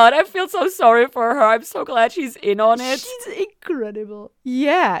God, I feel so sorry for her. I'm so glad she's in on it. She's incredible.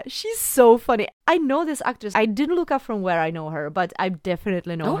 Yeah, she's so funny. I know this actress. I didn't look up from where I know her, but I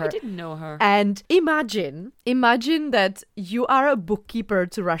definitely know her. No, I didn't know her. And imagine that you are a bookkeeper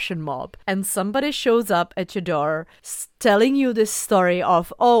to Russian mob and somebody shows up at your door telling you this story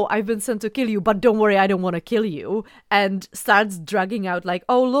of, oh, I've been sent to kill you, but don't worry, I don't want to kill you. And starts dragging out like,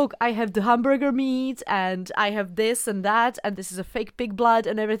 oh, look, I have the hamburger meat and I have this and that and this is a fake pig blood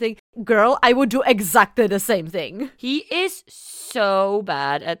and everything. Girl, I would do exactly the same thing. He is so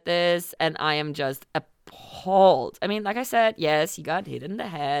bad at this, and I am just appalled. I mean, like I said, yes, he got hit in the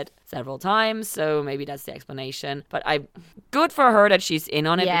head several times, so maybe that's the explanation. But good for her that she's in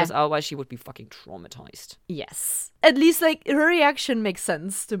on it, because otherwise she would be fucking traumatized. Yes. At least, like, her reaction makes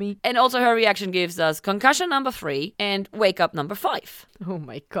sense to me. And also her reaction gives us concussion number 3 and wake up number 5. Oh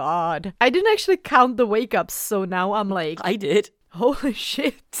my God. I didn't actually count the wake ups, so now I'm like... I did. Holy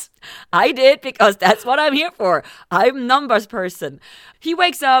shit. I did, because that's what I'm here for. I'm numbers person. He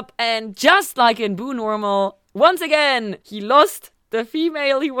wakes up, and just like in Boo Normal, once again, he lost the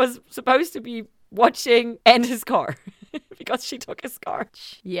female he was supposed to be watching and his car. Because she took his car.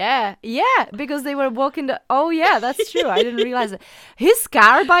 Yeah, because they were walking the... Oh yeah, that's true. I didn't realize it. His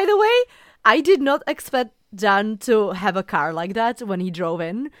car, by the way, I did not expect Dan to have a car like that when he drove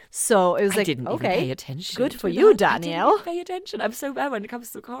in. So it was like, didn't okay, even pay attention. Good for you, Danielle. I didn't even pay attention. I'm so bad when it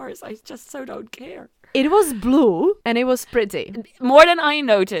comes to cars. I just so don't care. It was blue and it was pretty. More than I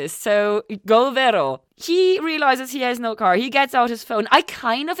noticed. So, Golvero. He realizes he has no car. He gets out his phone. I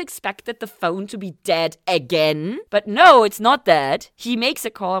kind of expected the phone to be dead again. But no, it's not dead. He makes a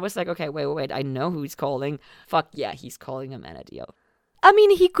call. I was like, okay, wait. I know who he's calling. Fuck yeah, he's calling a Manadil. I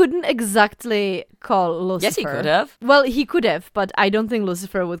mean, he couldn't exactly call Lucifer. Yes, he could have. Well, he could have, but I don't think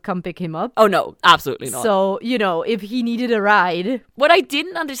Lucifer would come pick him up. Oh, no, absolutely not. So, if he needed a ride... What I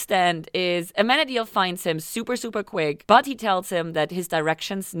didn't understand is Amenadiel finds him super, super quick, but he tells him that his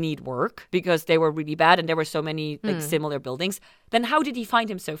directions need work because they were really bad and there were so many similar buildings. Then how did he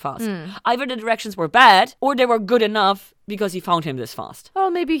find him so fast? Either the directions were bad or they were good enough because he found him this fast. Or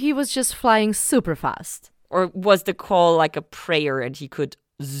maybe he was just flying super fast. Or was the call like a prayer and he could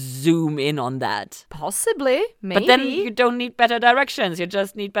zoom in on that? Possibly, maybe. But then you don't need better directions, you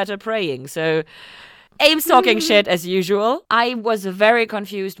just need better praying. So Ames talking shit as usual. I was very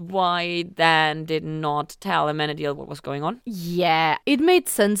confused why Dan did not tell Amenadiel what was going on. Yeah, it made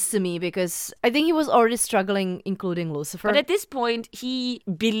sense to me because I think he was already struggling, including Lucifer. But at this point, he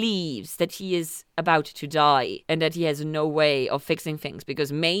believes that he is about to die and that he has no way of fixing things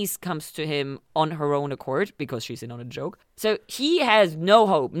because Mace comes to him on her own accord because she's in on a joke. So he has no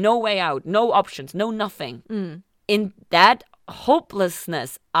hope, no way out, no options, no nothing. In that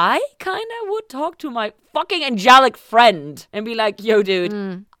hopelessness, I kind of would talk to my fucking angelic friend and be like, yo,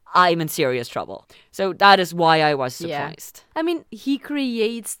 dude, I'm in serious trouble. So that is why I was surprised. Yeah. I mean, he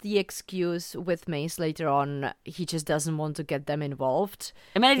creates the excuse with Mace later on. He just doesn't want to get them involved.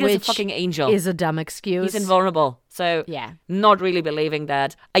 Amenadiel's a fucking angel. Is a dumb excuse. He's invulnerable. So yeah, not really believing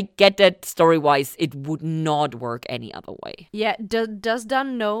that. I get that story-wise, it would not work any other way. Yeah, does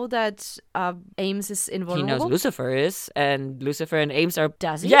Dan know that Ames is invulnerable? He knows Lucifer is, and Lucifer and Ames are...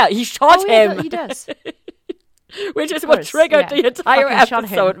 Does he? Yeah, he shot him. He does. Which is what triggered the entire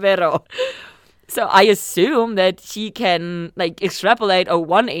episode, Vero. So I assume that he can, extrapolate,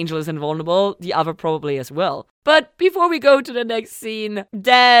 one angel is invulnerable, the other probably as well. But before we go to the next scene,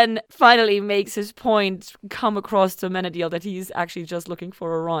 Dan finally makes his point come across to Amenadiel that he's actually just looking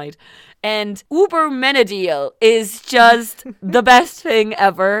for a ride. And Uber Amenadiel is just the best thing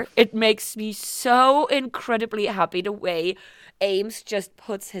ever. It makes me so incredibly happy the way Ames just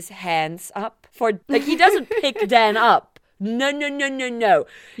puts his hands up for, he doesn't pick Dan up. No.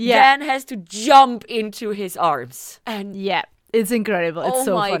 Yeah. Dan has to jump into his arms. And yeah, it's incredible. It's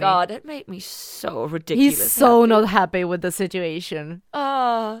so funny. Oh my God, that made me so ridiculous. He's so not happy with the situation.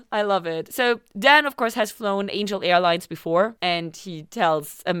 Oh, I love it. So Dan, of course, has flown Angel Airlines before, and he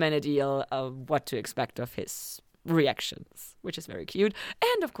tells Amenadiel what to expect of his reactions, which is very cute.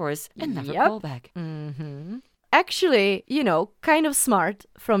 And, of course, another callback. Mm-hmm. Actually, kind of smart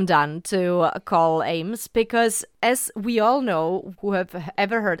from Dan to call Ames because, as we all know who have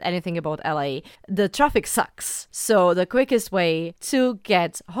ever heard anything about LA, the traffic sucks. So the quickest way to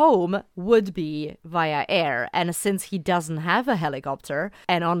get home would be via air. And since he doesn't have a helicopter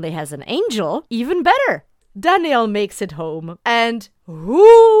and only has an angel, even better. Daniel makes it home. And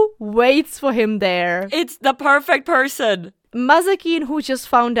who waits for him there? It's the perfect person. Mazakin, who just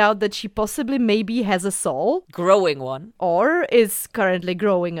found out that she possibly maybe has a soul. Growing one. Or is currently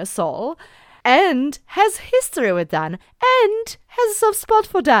growing a soul. And has history with Dan. And has a soft spot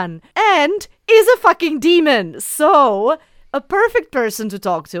for Dan. And is a fucking demon. So, a perfect person to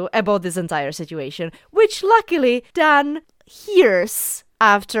talk to about this entire situation. Which luckily Dan hears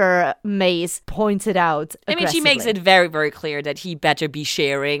after Mace pointed out aggressively. I mean, she makes it very, very clear that he better be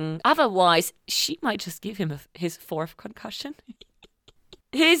sharing. Otherwise, she might just give him his fourth concussion.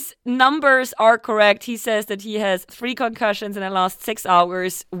 His numbers are correct. He says that he has 3 concussions in the last 6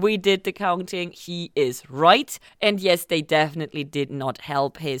 hours. We did the counting. He is right. And yes, they definitely did not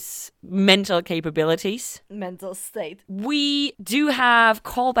help his mental capabilities. Mental state. We do have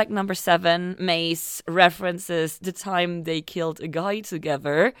callback number 7. Mace references the time they killed a guy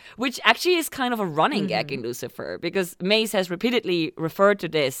together, which actually is kind of a running gag in Lucifer, because Mace has repeatedly referred to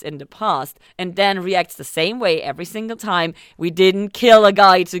this in the past and then reacts the same way every single time. We didn't kill a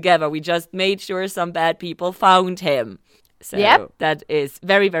guy together. We just made sure some bad people found him. So that is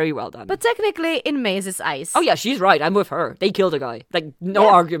very, very well done. But technically, in Mace's eyes. Oh yeah, she's right. I'm with her. They killed a guy. No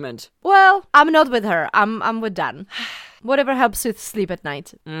argument. Well, I'm not with her. I'm with Dan. Whatever helps with sleep at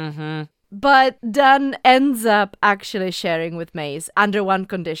night. Mm-hmm. But Dan ends up actually sharing with Mace under one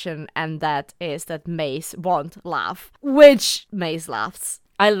condition, and that is that Mace won't laugh. Which Mace laughs.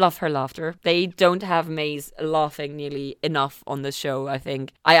 I love her laughter. They don't have Maze laughing nearly enough on the show, I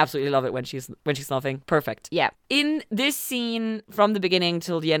think. I absolutely love it when she's laughing. Perfect. Yeah. In this scene, from the beginning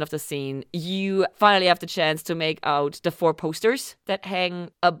till the end of the scene, you finally have the chance to make out the 4 posters that hang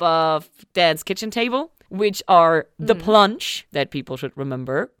above Dan's kitchen table, which are The Plunge, that people should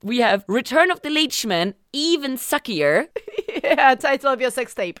remember. We have Return of the Leechman, Even Suckier. Yeah, title of your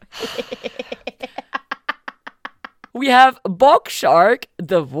sex tape. We have Bog Shark.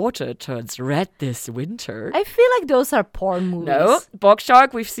 The water turns red this winter. I feel like those are porn movies. No, Bog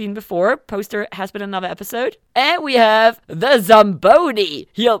Shark we've seen before. Poster has been another episode. And we have the Zamboni.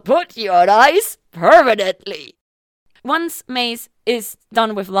 He'll put you on ice permanently. Once Mace is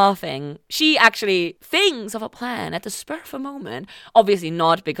done with laughing, she actually thinks of a plan at the spur of a moment. Obviously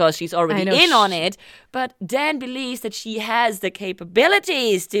not, because she's already in on it. But Dan believes that she has the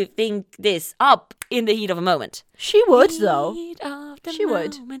capabilities to think this up in the heat of a moment. She would, though. She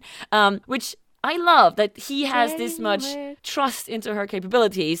would. Which I love, that he has this much trust into her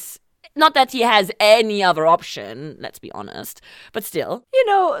capabilities. Not that he has any other option, let's be honest, but still. You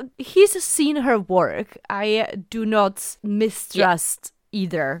know, he's seen her work. I do not mistrust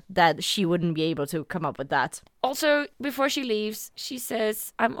either that she wouldn't be able to come up with that. Also, before she leaves, she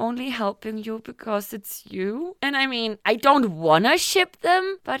says, I'm only helping you because it's you. And I mean, I don't want to ship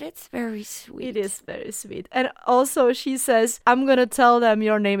them, but it's very sweet. It is very sweet. And also she says, I'm going to tell them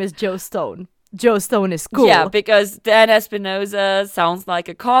your name is Joe Stone. Joe Stone is cool. Yeah, because Dan Espinosa sounds like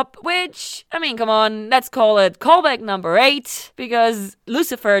a cop, which, I mean, come on, let's call it callback number 8, because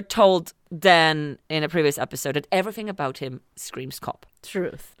Lucifer told Dan in a previous episode that everything about him screams cop.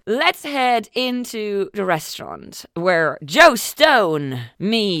 Truth. Let's head into the restaurant where Joe Stone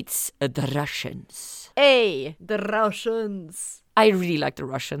meets the Russians. Hey, the Russians. I really like the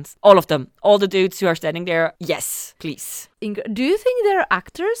Russians. All of them. All the dudes who are standing there. Yes, please. Do you think they're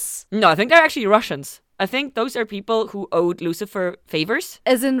actors? No, I think they're actually Russians. I think those are people who owed Lucifer favors.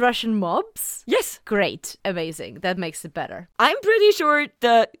 As in Russian mobs? Yes. Great. Amazing. That makes it better. I'm pretty sure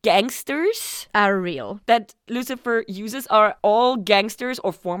the gangsters are real. That Lucifer uses are all gangsters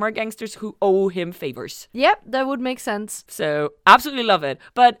or former gangsters who owe him favors. Yep, that would make sense. So, absolutely love it.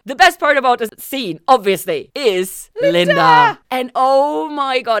 But the best part about this scene, obviously, is Linda. And oh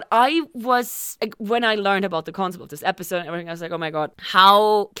my god, I was, like, when I learned about the concept of this episode and everything, I was like, oh my god,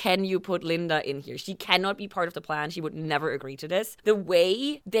 how can you put Linda in here? She cannot be part of the plan. She would never agree to this. The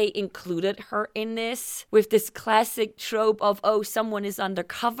way they included her in this with this classic trope of, oh, someone is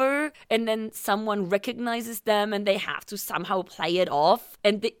undercover and then someone recognizes them and they have to somehow play it off.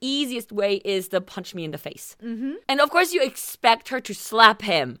 And the easiest way is the punch me in the face. Mm-hmm. And of course you expect her to slap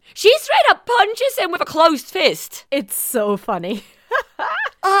him. She straight up punches him with a closed fist. It's so funny.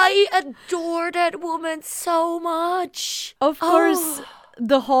 I adore that woman so much. Of course.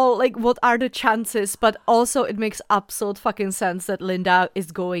 The whole, like, what are the chances? But also it makes absolute fucking sense that Linda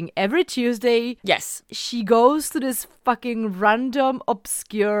is going every Tuesday. Yes. She goes to this fucking random,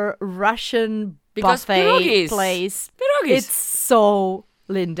 obscure Russian buffet pierogies. place. Pierogies. It's so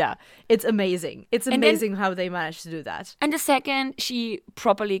Linda. It's amazing. It's amazing how they managed to do that. And the second she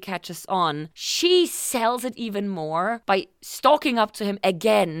properly catches on, she sells it even more by stalking up to him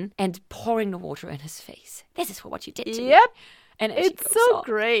again and pouring the water in his face. This is what you did to me. Yep. And it's so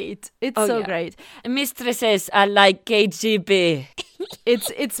great. It's so great. Mistresses are like KGB.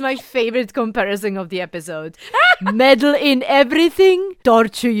 It's my favorite comparison of the episode. Meddle in everything,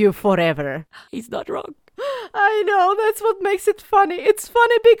 torture you forever. He's not wrong. I know, that's what makes it funny. It's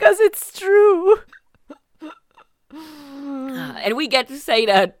funny because it's true. And we get to say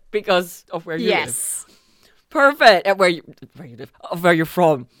that because of where you live. Yes. Perfect. And where you live. Of where you're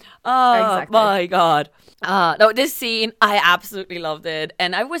from. Oh, exactly. My God. No, this scene, I absolutely loved it.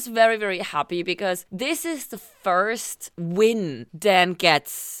 And I was very, very happy because this is the first win Dan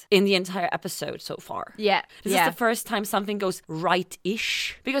gets in the entire episode so far. Yeah. This is the first time something goes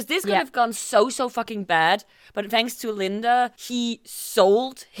right-ish. Because this could have gone so fucking bad. But thanks to Linda, he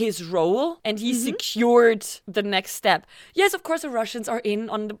sold his role and he secured the next step. Yes, of course, the Russians are in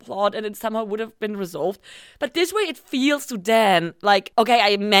on the plot and it somehow would have been resolved. But this way it feels to Dan like, okay,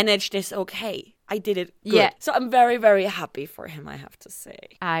 I managed this okay. I did it good. Yeah. So I'm very, very happy for him, I have to say.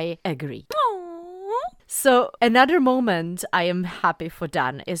 I agree. Aww. So another moment I am happy for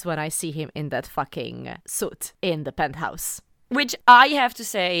Dan is when I see him in that fucking suit in the penthouse. Which I have to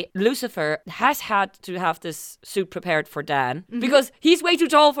say, Lucifer has had to have this suit prepared for Dan because he's way too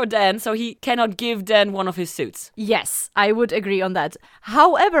tall for Dan, so he cannot give Dan one of his suits. Yes, I would agree on that.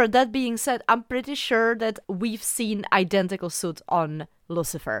 However, that being said, I'm pretty sure that we've seen identical suits on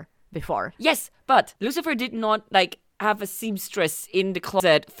Lucifer before. Yes, but Lucifer did not, like, have a seamstress in the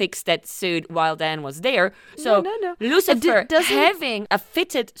closet fix that suit while Dan was there. So no. Lucifer having a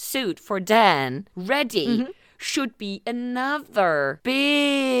fitted suit for Dan ready should be another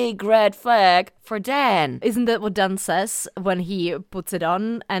big red flag for Dan. Isn't that what Dan says when he puts it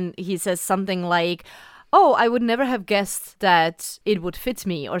on? And he says something like, oh, I would never have guessed that it would fit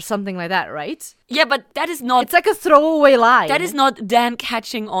me or something like that, right? Yeah, but that is not... It's like a throwaway line. That is not Dan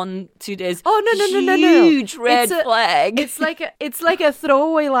catching on to this no. huge red flag. It's like a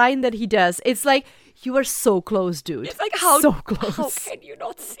throwaway line that he does. It's like, you are so close, dude. It's like, so close. How can you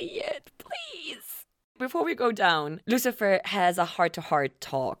not see it? Please. Before we go down, Lucifer has a heart-to-heart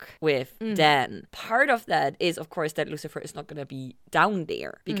talk with Dan. Part of that is, of course, that Lucifer is not going to be down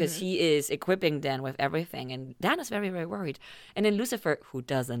there because he is equipping Dan with everything. And Dan is very, very worried. And then Lucifer, who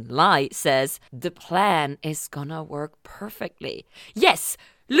doesn't lie, says the plan is going to work perfectly. Yes,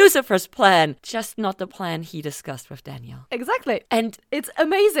 Lucifer's plan, just not the plan he discussed with Daniel. Exactly. And it's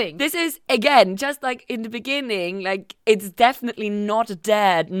amazing. This is, again, just like in the beginning, like, it's definitely not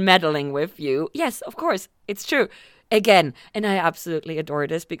Dad meddling with you. Yes, of course, it's true. Again, and I absolutely adore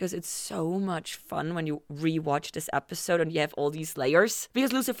this because it's so much fun when you rewatch this episode and you have all these layers.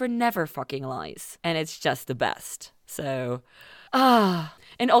 Because Lucifer never fucking lies. And it's just the best. So...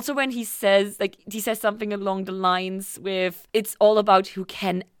 And also when he says something along the lines with, it's all about who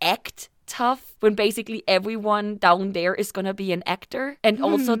can act tough, when basically everyone down there is gonna be an actor. And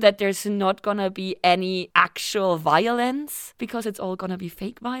also that there's not gonna be any actual violence because it's all gonna be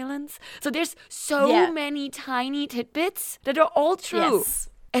fake violence. So there's so many tiny tidbits that are all true. Yes.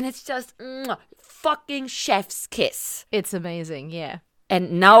 And it's just fucking chef's kiss. It's amazing, yeah.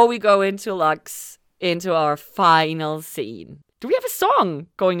 And now we go into Lux, into our final scene. Do we have a song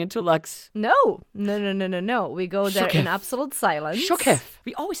going into Lux? No. We go there in absolute silence. Shokef.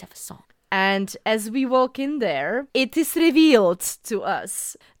 We always have a song. And as we walk in there, it is revealed to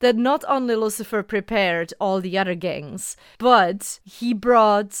us that not only Lucifer prepared all the other gangs, but he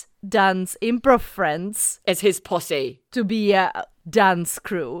brought Dan's improv friends as his posse to be a dance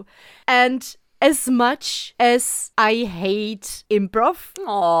crew. And as much as I hate improv,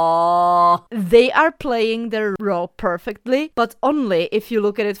 they are playing their role perfectly, but only if you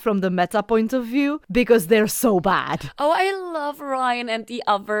look at it from the meta point of view, because they're so bad. Oh, I love Ryan and the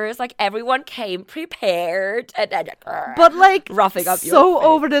others. Like, everyone came prepared. But like, roughing up so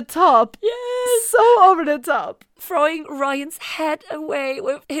over the top. Yes. So over the top. Throwing Ryan's head away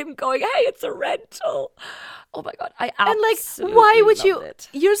with him going, hey, it's a rental. Oh my God, I absolutely why would you? it.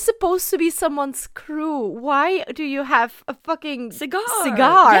 You're supposed to be someone's crew. Why do you have a fucking cigar?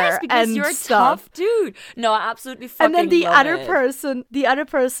 Yes, because and you're a stuff. tough dude. No, I absolutely fucking And then the love other it. person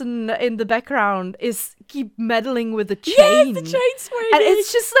in the background is keep meddling with the chain. Yes, the chain swinging. And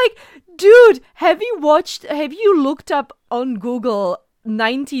it's just like, dude, have you looked up on Google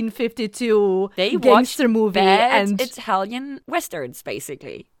 1952 gangster movie and Italian westerns,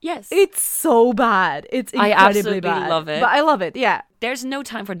 basically. Yes, it's so bad. It's incredibly I absolutely bad. love it, but I love it. Yeah. There's no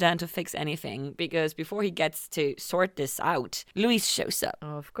time for Dan to fix anything because before he gets to sort this out, Luis shows up.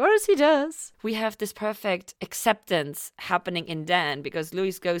 Of course he does. We have this perfect acceptance happening in Dan because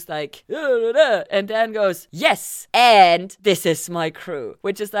Luis goes like, and Dan goes, yes, and this is my crew,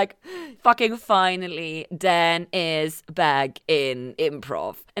 which is like, fucking finally, Dan is back in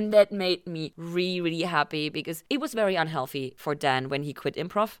improv. And that made me really, really happy because it was very unhealthy for Dan when he quit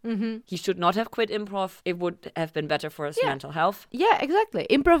improv. Mm-hmm. He should not have quit improv. It would have been better for his mental health. Yeah, exactly.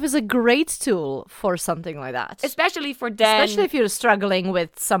 Improv is a great tool for something like that. Especially for Dan. Especially if you're struggling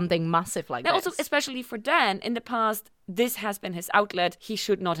with something massive like that. Also, especially for Dan, in the past, this has been his outlet. He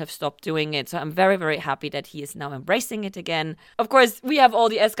should not have stopped doing it. So I'm very, very happy that he is now embracing it again. Of course, we have all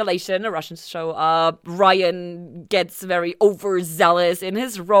the escalation. The Russians show up. Ryan gets very overzealous in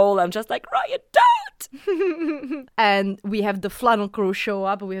his role. I'm just like, Ryan, don't! And we have the flannel crew show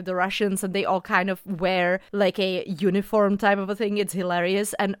up. We have the Russians and they all kind of wear like a uniform type of a thing. It's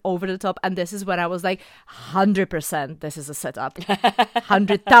hilarious and over the top. And this is when I was like, 100% this is a setup.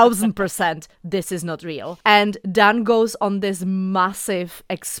 100,000% this is not real. And Dan goes on this massive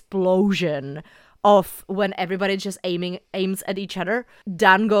explosion of when everybody just aims at each other.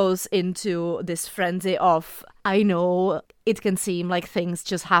 Dan goes into this frenzy of, I know it can seem like things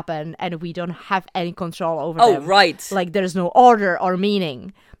just happen and we don't have any control over them. Oh, right. Like there's no order or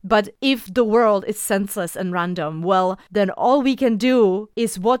meaning. But if the world is senseless and random, well, then all we can do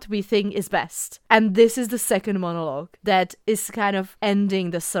is what we think is best. And this is the second monologue that is kind of ending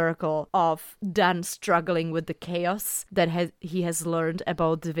the circle of Dan struggling with the chaos that he has learned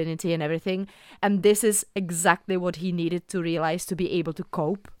about divinity and everything. And this is exactly what he needed to realize to be able to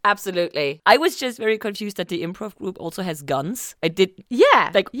cope. Absolutely. I was just very confused that the improv group also has guns. I did.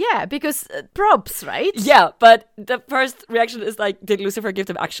 Yeah. Yeah, because props, right? Yeah, but the first reaction is like, did Lucifer give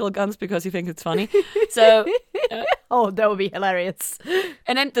them actual guns because he thinks it's funny? So oh, that would be hilarious.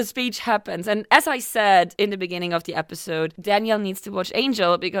 And then the speech happens, and as as I said in the beginning of the episode, Danielle needs to watch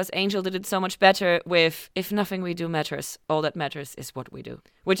Angel because Angel did it so much better with "If nothing we do matters, all that matters is what we do,"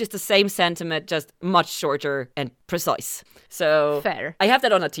 which is the same sentiment, just much shorter and precise. So Fair. I have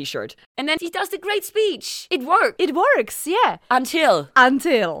that on a t-shirt. And then he does the great speech. It worked. It works, yeah. Until.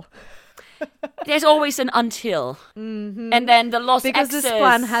 There's always an until. Mm-hmm. And then the Lost because Exes. this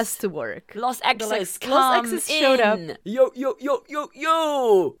plan has to work. Lost Exes come Lost Exes showed up. Yo, yo, yo, yo,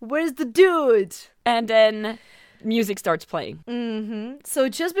 yo. Where's the dude? And then music starts playing. Mm-hmm. So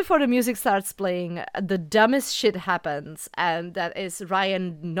just before the music starts playing, the dumbest shit happens, and that is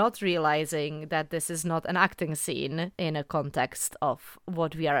Ryan not realizing that this is not an acting scene in a context of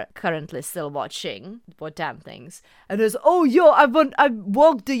what we are currently still watching. What damn things. And there's, I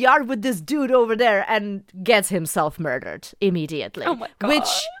walked the yard with this dude over there, and gets himself murdered immediately. Oh my God.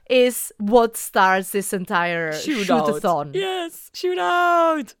 Which is what starts this entire shoot-a-thon. Yes,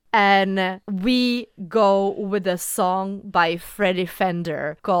 shootout. And we go with a song by Freddie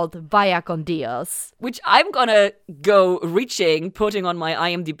Fender called Vaya con Dios. Which I'm gonna go reaching, putting on my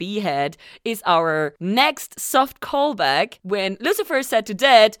IMDb head, is our next soft callback when Lucifer said to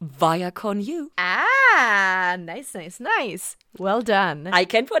Dead, Vaya con you. Ah, nice. Well done. I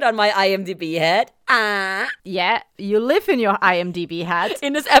can put on my IMDb head. Yeah, you live in your IMDb hat.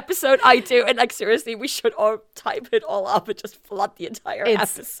 In this episode, I do. And like, seriously, we should all type it all up and just flood the entire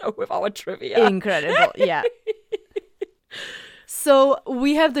episode with our trivia. Incredible, yeah. So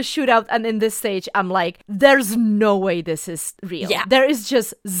we have the shootout, and in this stage, I'm like, there's no way this is real. Yeah. There is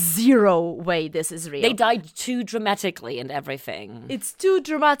just zero way this is real. They died too dramatically and everything. It's too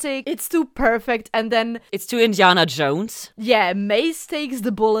dramatic, it's too perfect, and then... It's too Indiana Jones. Yeah, Mace takes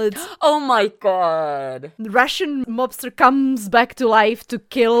the bullets. Oh my God. The Russian mobster comes back to life to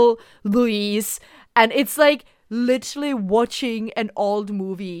kill Louise, and it's like... literally watching an old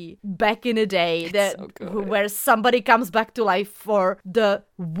movie back in the day where somebody comes back to life for the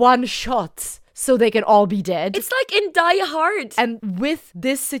one shot so they can all be dead. It's like in Die Hard. And with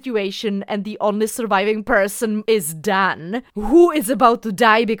this situation and the only surviving person is Dan, who is about to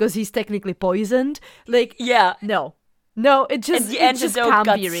die because he's technically poisoned. Like, yeah. No, it just, and the it just antidote can't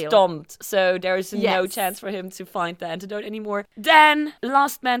got be real. stomped, so there's no chance for him to find the antidote anymore. Then,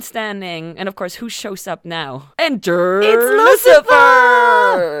 last man standing, and of course, who shows up now? Enter It's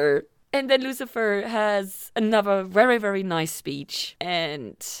Lucifer! And then Lucifer has another very, very nice speech.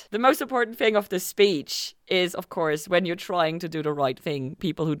 And the most important thing of this speech is, of course, when you're trying to do the right thing,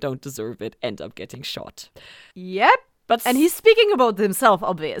 people who don't deserve it end up getting shot. Yep. And he's speaking about himself,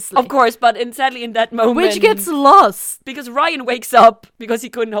 obviously. Of course, but sadly in that moment... Which gets lost. Because Ryan wakes up because he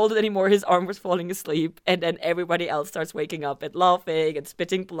couldn't hold it anymore. His arm was falling asleep. And then everybody else starts waking up and laughing and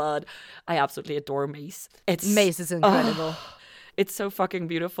spitting blood. I absolutely adore Mace. Mace is incredible. It's so fucking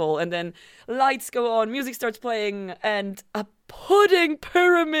beautiful. And then lights go on, music starts playing, and a pudding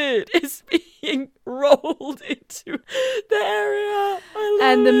pyramid is being rolled into the area.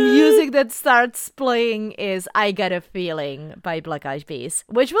 And the music that starts playing is I Got a Feeling by Black Eyed Peas,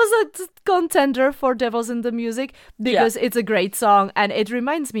 which was a contender for Devils in the Music because it's a great song and it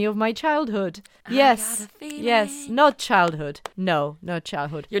reminds me of my childhood. Yes. Not childhood. No, not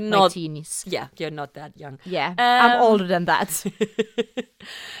childhood. You're my not teenies. Yeah, you're not that young. Yeah, I'm older than that.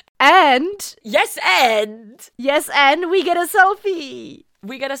 And Yes, and we get a selfie.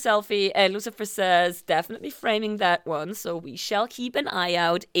 We get a selfie, and Lucifer says, definitely framing that one, so we shall keep an eye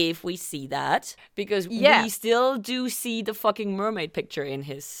out if we see that. Because we still do see the fucking mermaid picture in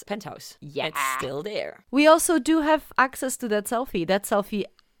his penthouse. Yeah. It's still there. We also do have access to that selfie. That selfie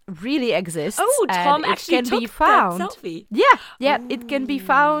really exists. Oh, Tom actually took that selfie. Yeah, it can be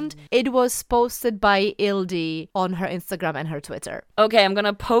found. It was posted by Ildi on her Instagram and her Twitter. Okay, I'm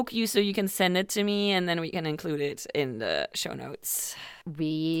gonna poke you so you can send it to me, and then we can include it in the show notes.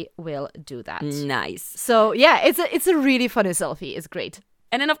 We will do that. Nice. So yeah, it's a really funny selfie. It's great.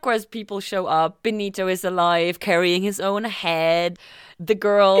 And then, of course, people show up. Benito is alive, carrying his own head. The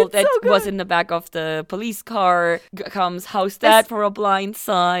girl that was in the back of the police car comes, how's that for a blind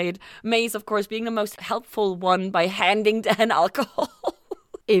side? Mace, of course, being the most helpful one by handing Dan alcohol.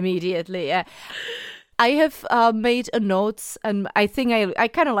 Immediately, yeah. I have made a note, and I think I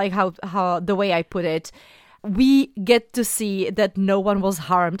kind of like how the way I put it. We get to see that no one was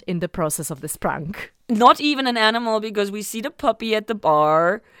harmed in the process of this prank. Not even an animal, because we see the puppy at the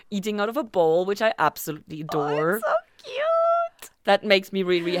bar eating out of a bowl, which I absolutely adore. Oh, it's so cute. That makes me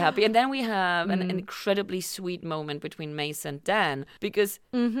really, really happy. And then we have an incredibly sweet moment between Mace and Dan, because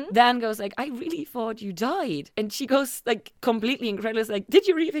Dan goes like, I really thought you died. And she goes like completely incredulous, like, did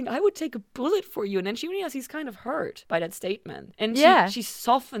you really think I would take a bullet for you? And then she realizes he's kind of hurt by that statement. And she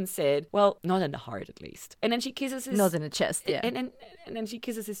softens it, well, not in the heart at least. And then she kisses his... Not in the chest, yeah. And then she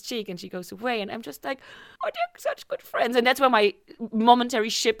kisses his cheek and she goes away. And I'm just like, oh, they're such good friends. And that's where my momentary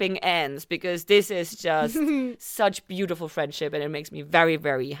shipping ends, because this is just such beautiful friendship, and it makes me very,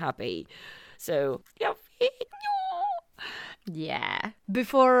 very happy. So, yeah. Yeah.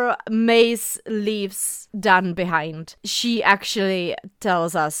 Before Mace leaves Dan behind, she actually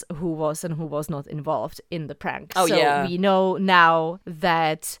tells us who was and who was not involved in the prank. Oh, so yeah. we know now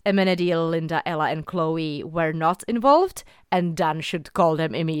that Amenadiel, Linda, Ella, and Chloe were not involved, and Dan should call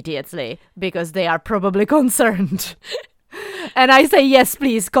them immediately, because they are probably concerned. And I say, yes,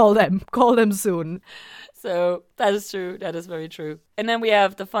 please, call them. Call them soon. So that is true. That is very true. And then we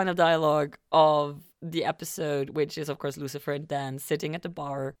have the final dialogue of the episode, which is, of course, Lucifer and Dan sitting at the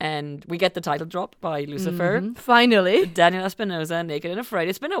bar. And we get the title drop by Lucifer. Finally. Daniel Espinosa, Naked and Afraid.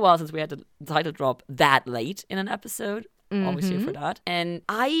 It's been a while since we had the title drop that late in an episode. Always here for that. And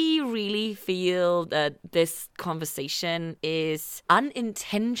I really feel that this conversation is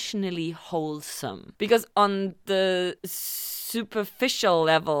unintentionally wholesome. Because on the superficial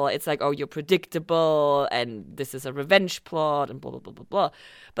level, it's like, oh, you're predictable and this is a revenge plot and blah, blah, blah, blah, blah.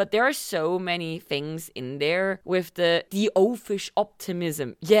 But there are so many things in there with the oafish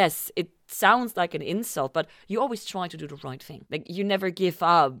optimism. Yes, it sounds like an insult, but you always try to do the right thing. Like, you never give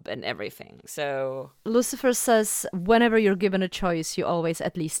up and everything. So Lucifer says whenever you're given a choice, you always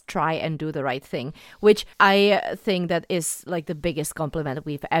at least try and do the right thing, which I think that is like the biggest compliment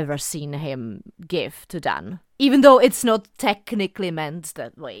we've ever seen him give to Dan. Even though it's not technically meant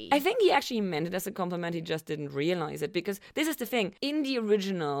that way. I think he actually meant it as a compliment, he just didn't realize it. Because this is the thing. In the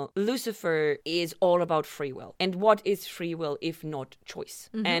original, Lucifer is all about free will. And what is free will if not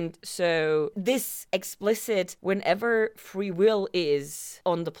choice? And so this explicit, whenever free will is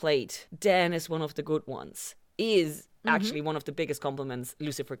on the plate, Dan is one of the good ones, is actually one of the biggest compliments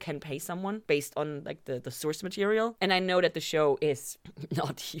Lucifer can pay someone based on like the source material. And I know that the show is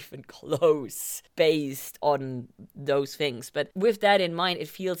not even close based on those things, but with that in mind, it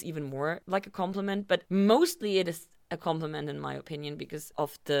feels even more like a compliment. But mostly it is a compliment in my opinion because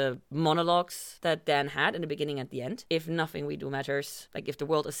of the monologues that Dan had in the beginning and at the end. If nothing we do matters, like if the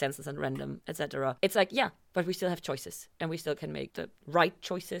world is senseless and random, etc. It's like, yeah, but we still have choices and we still can make the right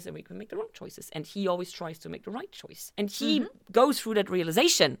choices and we can make the wrong choices. And he always tries to make the right choice. And he goes through that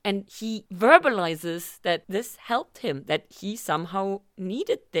realization and he verbalizes that this helped him, that he somehow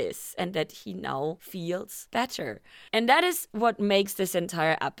needed this and that he now feels better. And that is what makes this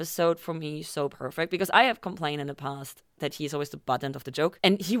entire episode for me so perfect, because I have complained in the past that he's always the butt end of the joke.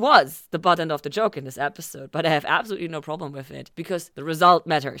 And he was the butt end of the joke in this episode, but I have absolutely no problem with it because the result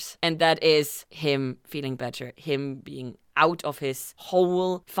matters. And that is him feeling better, him being out of his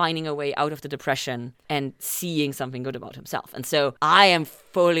hole, finding a way out of the depression and seeing something good about himself. And so I am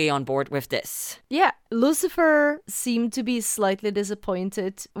fully on board with this. Yeah, Lucifer seemed to be slightly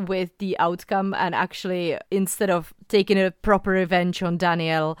disappointed with the outcome and actually, instead of taking a proper revenge on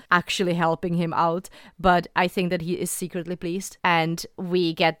Daniel, actually helping him out. But I think that he is secretly pleased. And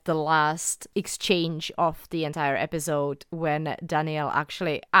we get the last exchange of the entire episode when Daniel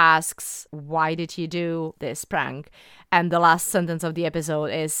actually asks, why did you do this prank? And the last sentence of the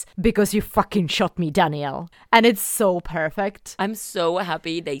episode is, because you fucking shot me, Daniel. And it's so perfect. I'm so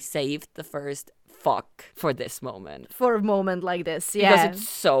happy they saved the first fuck for this moment. For a moment like this, yeah. Because it's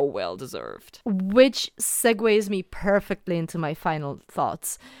so well deserved. Which segues me perfectly into my final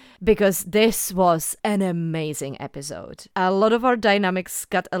thoughts. Because this was an amazing episode. A lot of our dynamics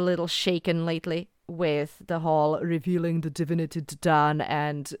got a little shaken lately with the whole revealing the divinity to Dan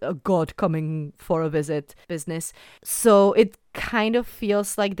and a god coming for a visit business. So it kind of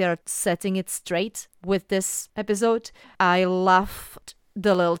feels like they're setting it straight with this episode. I loved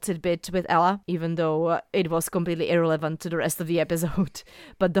the little tidbit with Ella, even though it was completely irrelevant to the rest of the episode.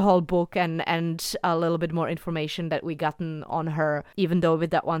 But the whole book and a little bit more information that we gotten on her, even though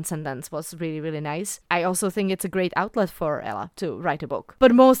with that one sentence, was really, really nice. I also think it's a great outlet for Ella to write a book.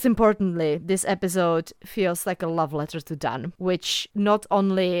 But most importantly, this episode feels like a love letter to Dan, which not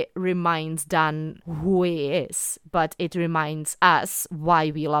only reminds Dan who he is, but it reminds us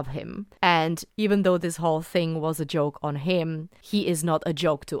why we love him. And even though this whole thing was a joke on him, he is not not a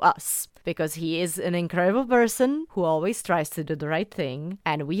joke to us. Because he is an incredible person who always tries to do the right thing,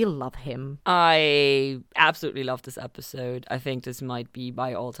 and we love him. I absolutely love this episode. I think this might be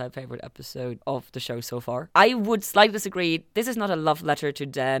my all-time favorite episode of the show so far. I would slightly disagree. This is not a love letter to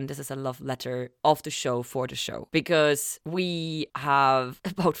Dan. This is a love letter of the show for the show. Because we have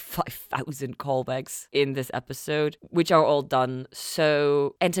about 5,000 callbacks in this episode, which are all done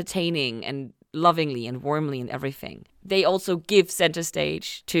so entertaining and lovingly and warmly and everything. They also give center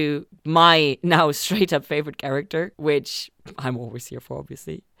stage to my now straight up favorite character, which I'm always here for,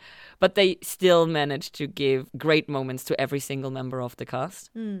 obviously. But they still manage to give great moments to every single member of the cast,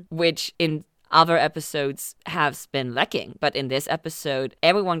 which in other episodes has been lacking. But in this episode,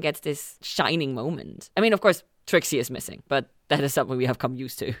 everyone gets this shining moment. I mean, of course, Trixie is missing, but that is something we have come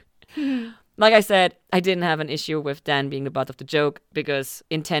used to. Like I said, I didn't have an issue with Dan being the butt of the joke because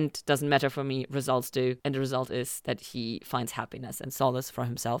intent doesn't matter for me, results do. And the result is that he finds happiness and solace for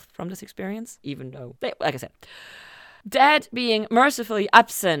himself from this experience, even though, like I said, Dad being mercifully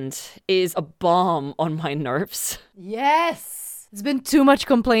absent is a balm on my nerves. Yes! There's been too much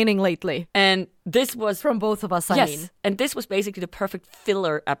complaining lately. And this was... From both of us, I mean. And this was basically the perfect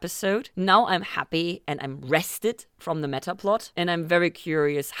filler episode. Now I'm happy and I'm rested from the meta plot. And I'm very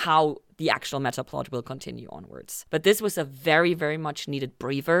curious how the actual meta plot will continue onwards. But this was a very, very much needed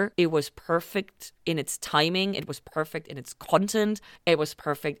breather. It was perfect in its timing. It was perfect in its content. It was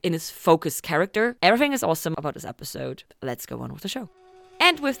perfect in its focused character. Everything is awesome about this episode. Let's go on with the show.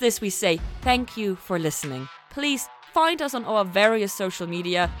 And with this, we say thank you for listening. Please find us on our various social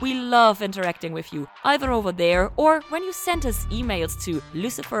media. We love interacting with you, either over there or when you send us emails to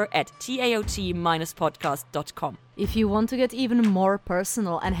lucifer@taot-podcast.com. If you want to get even more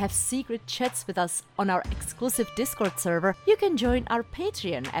personal and have secret chats with us on our exclusive Discord server, you can join our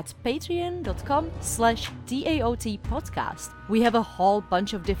Patreon at patreon.com/TAOT podcast. We have a whole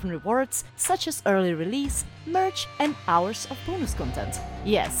bunch of different rewards, such as early release, merch, and hours of bonus content.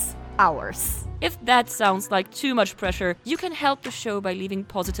 Yes, hours. If that sounds like too much pressure, you can help the show by leaving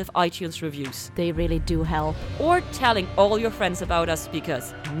positive iTunes reviews. They really do help. Or telling all your friends about us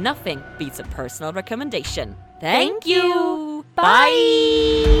because nothing beats a personal recommendation. Thank you!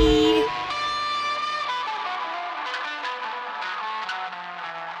 Bye!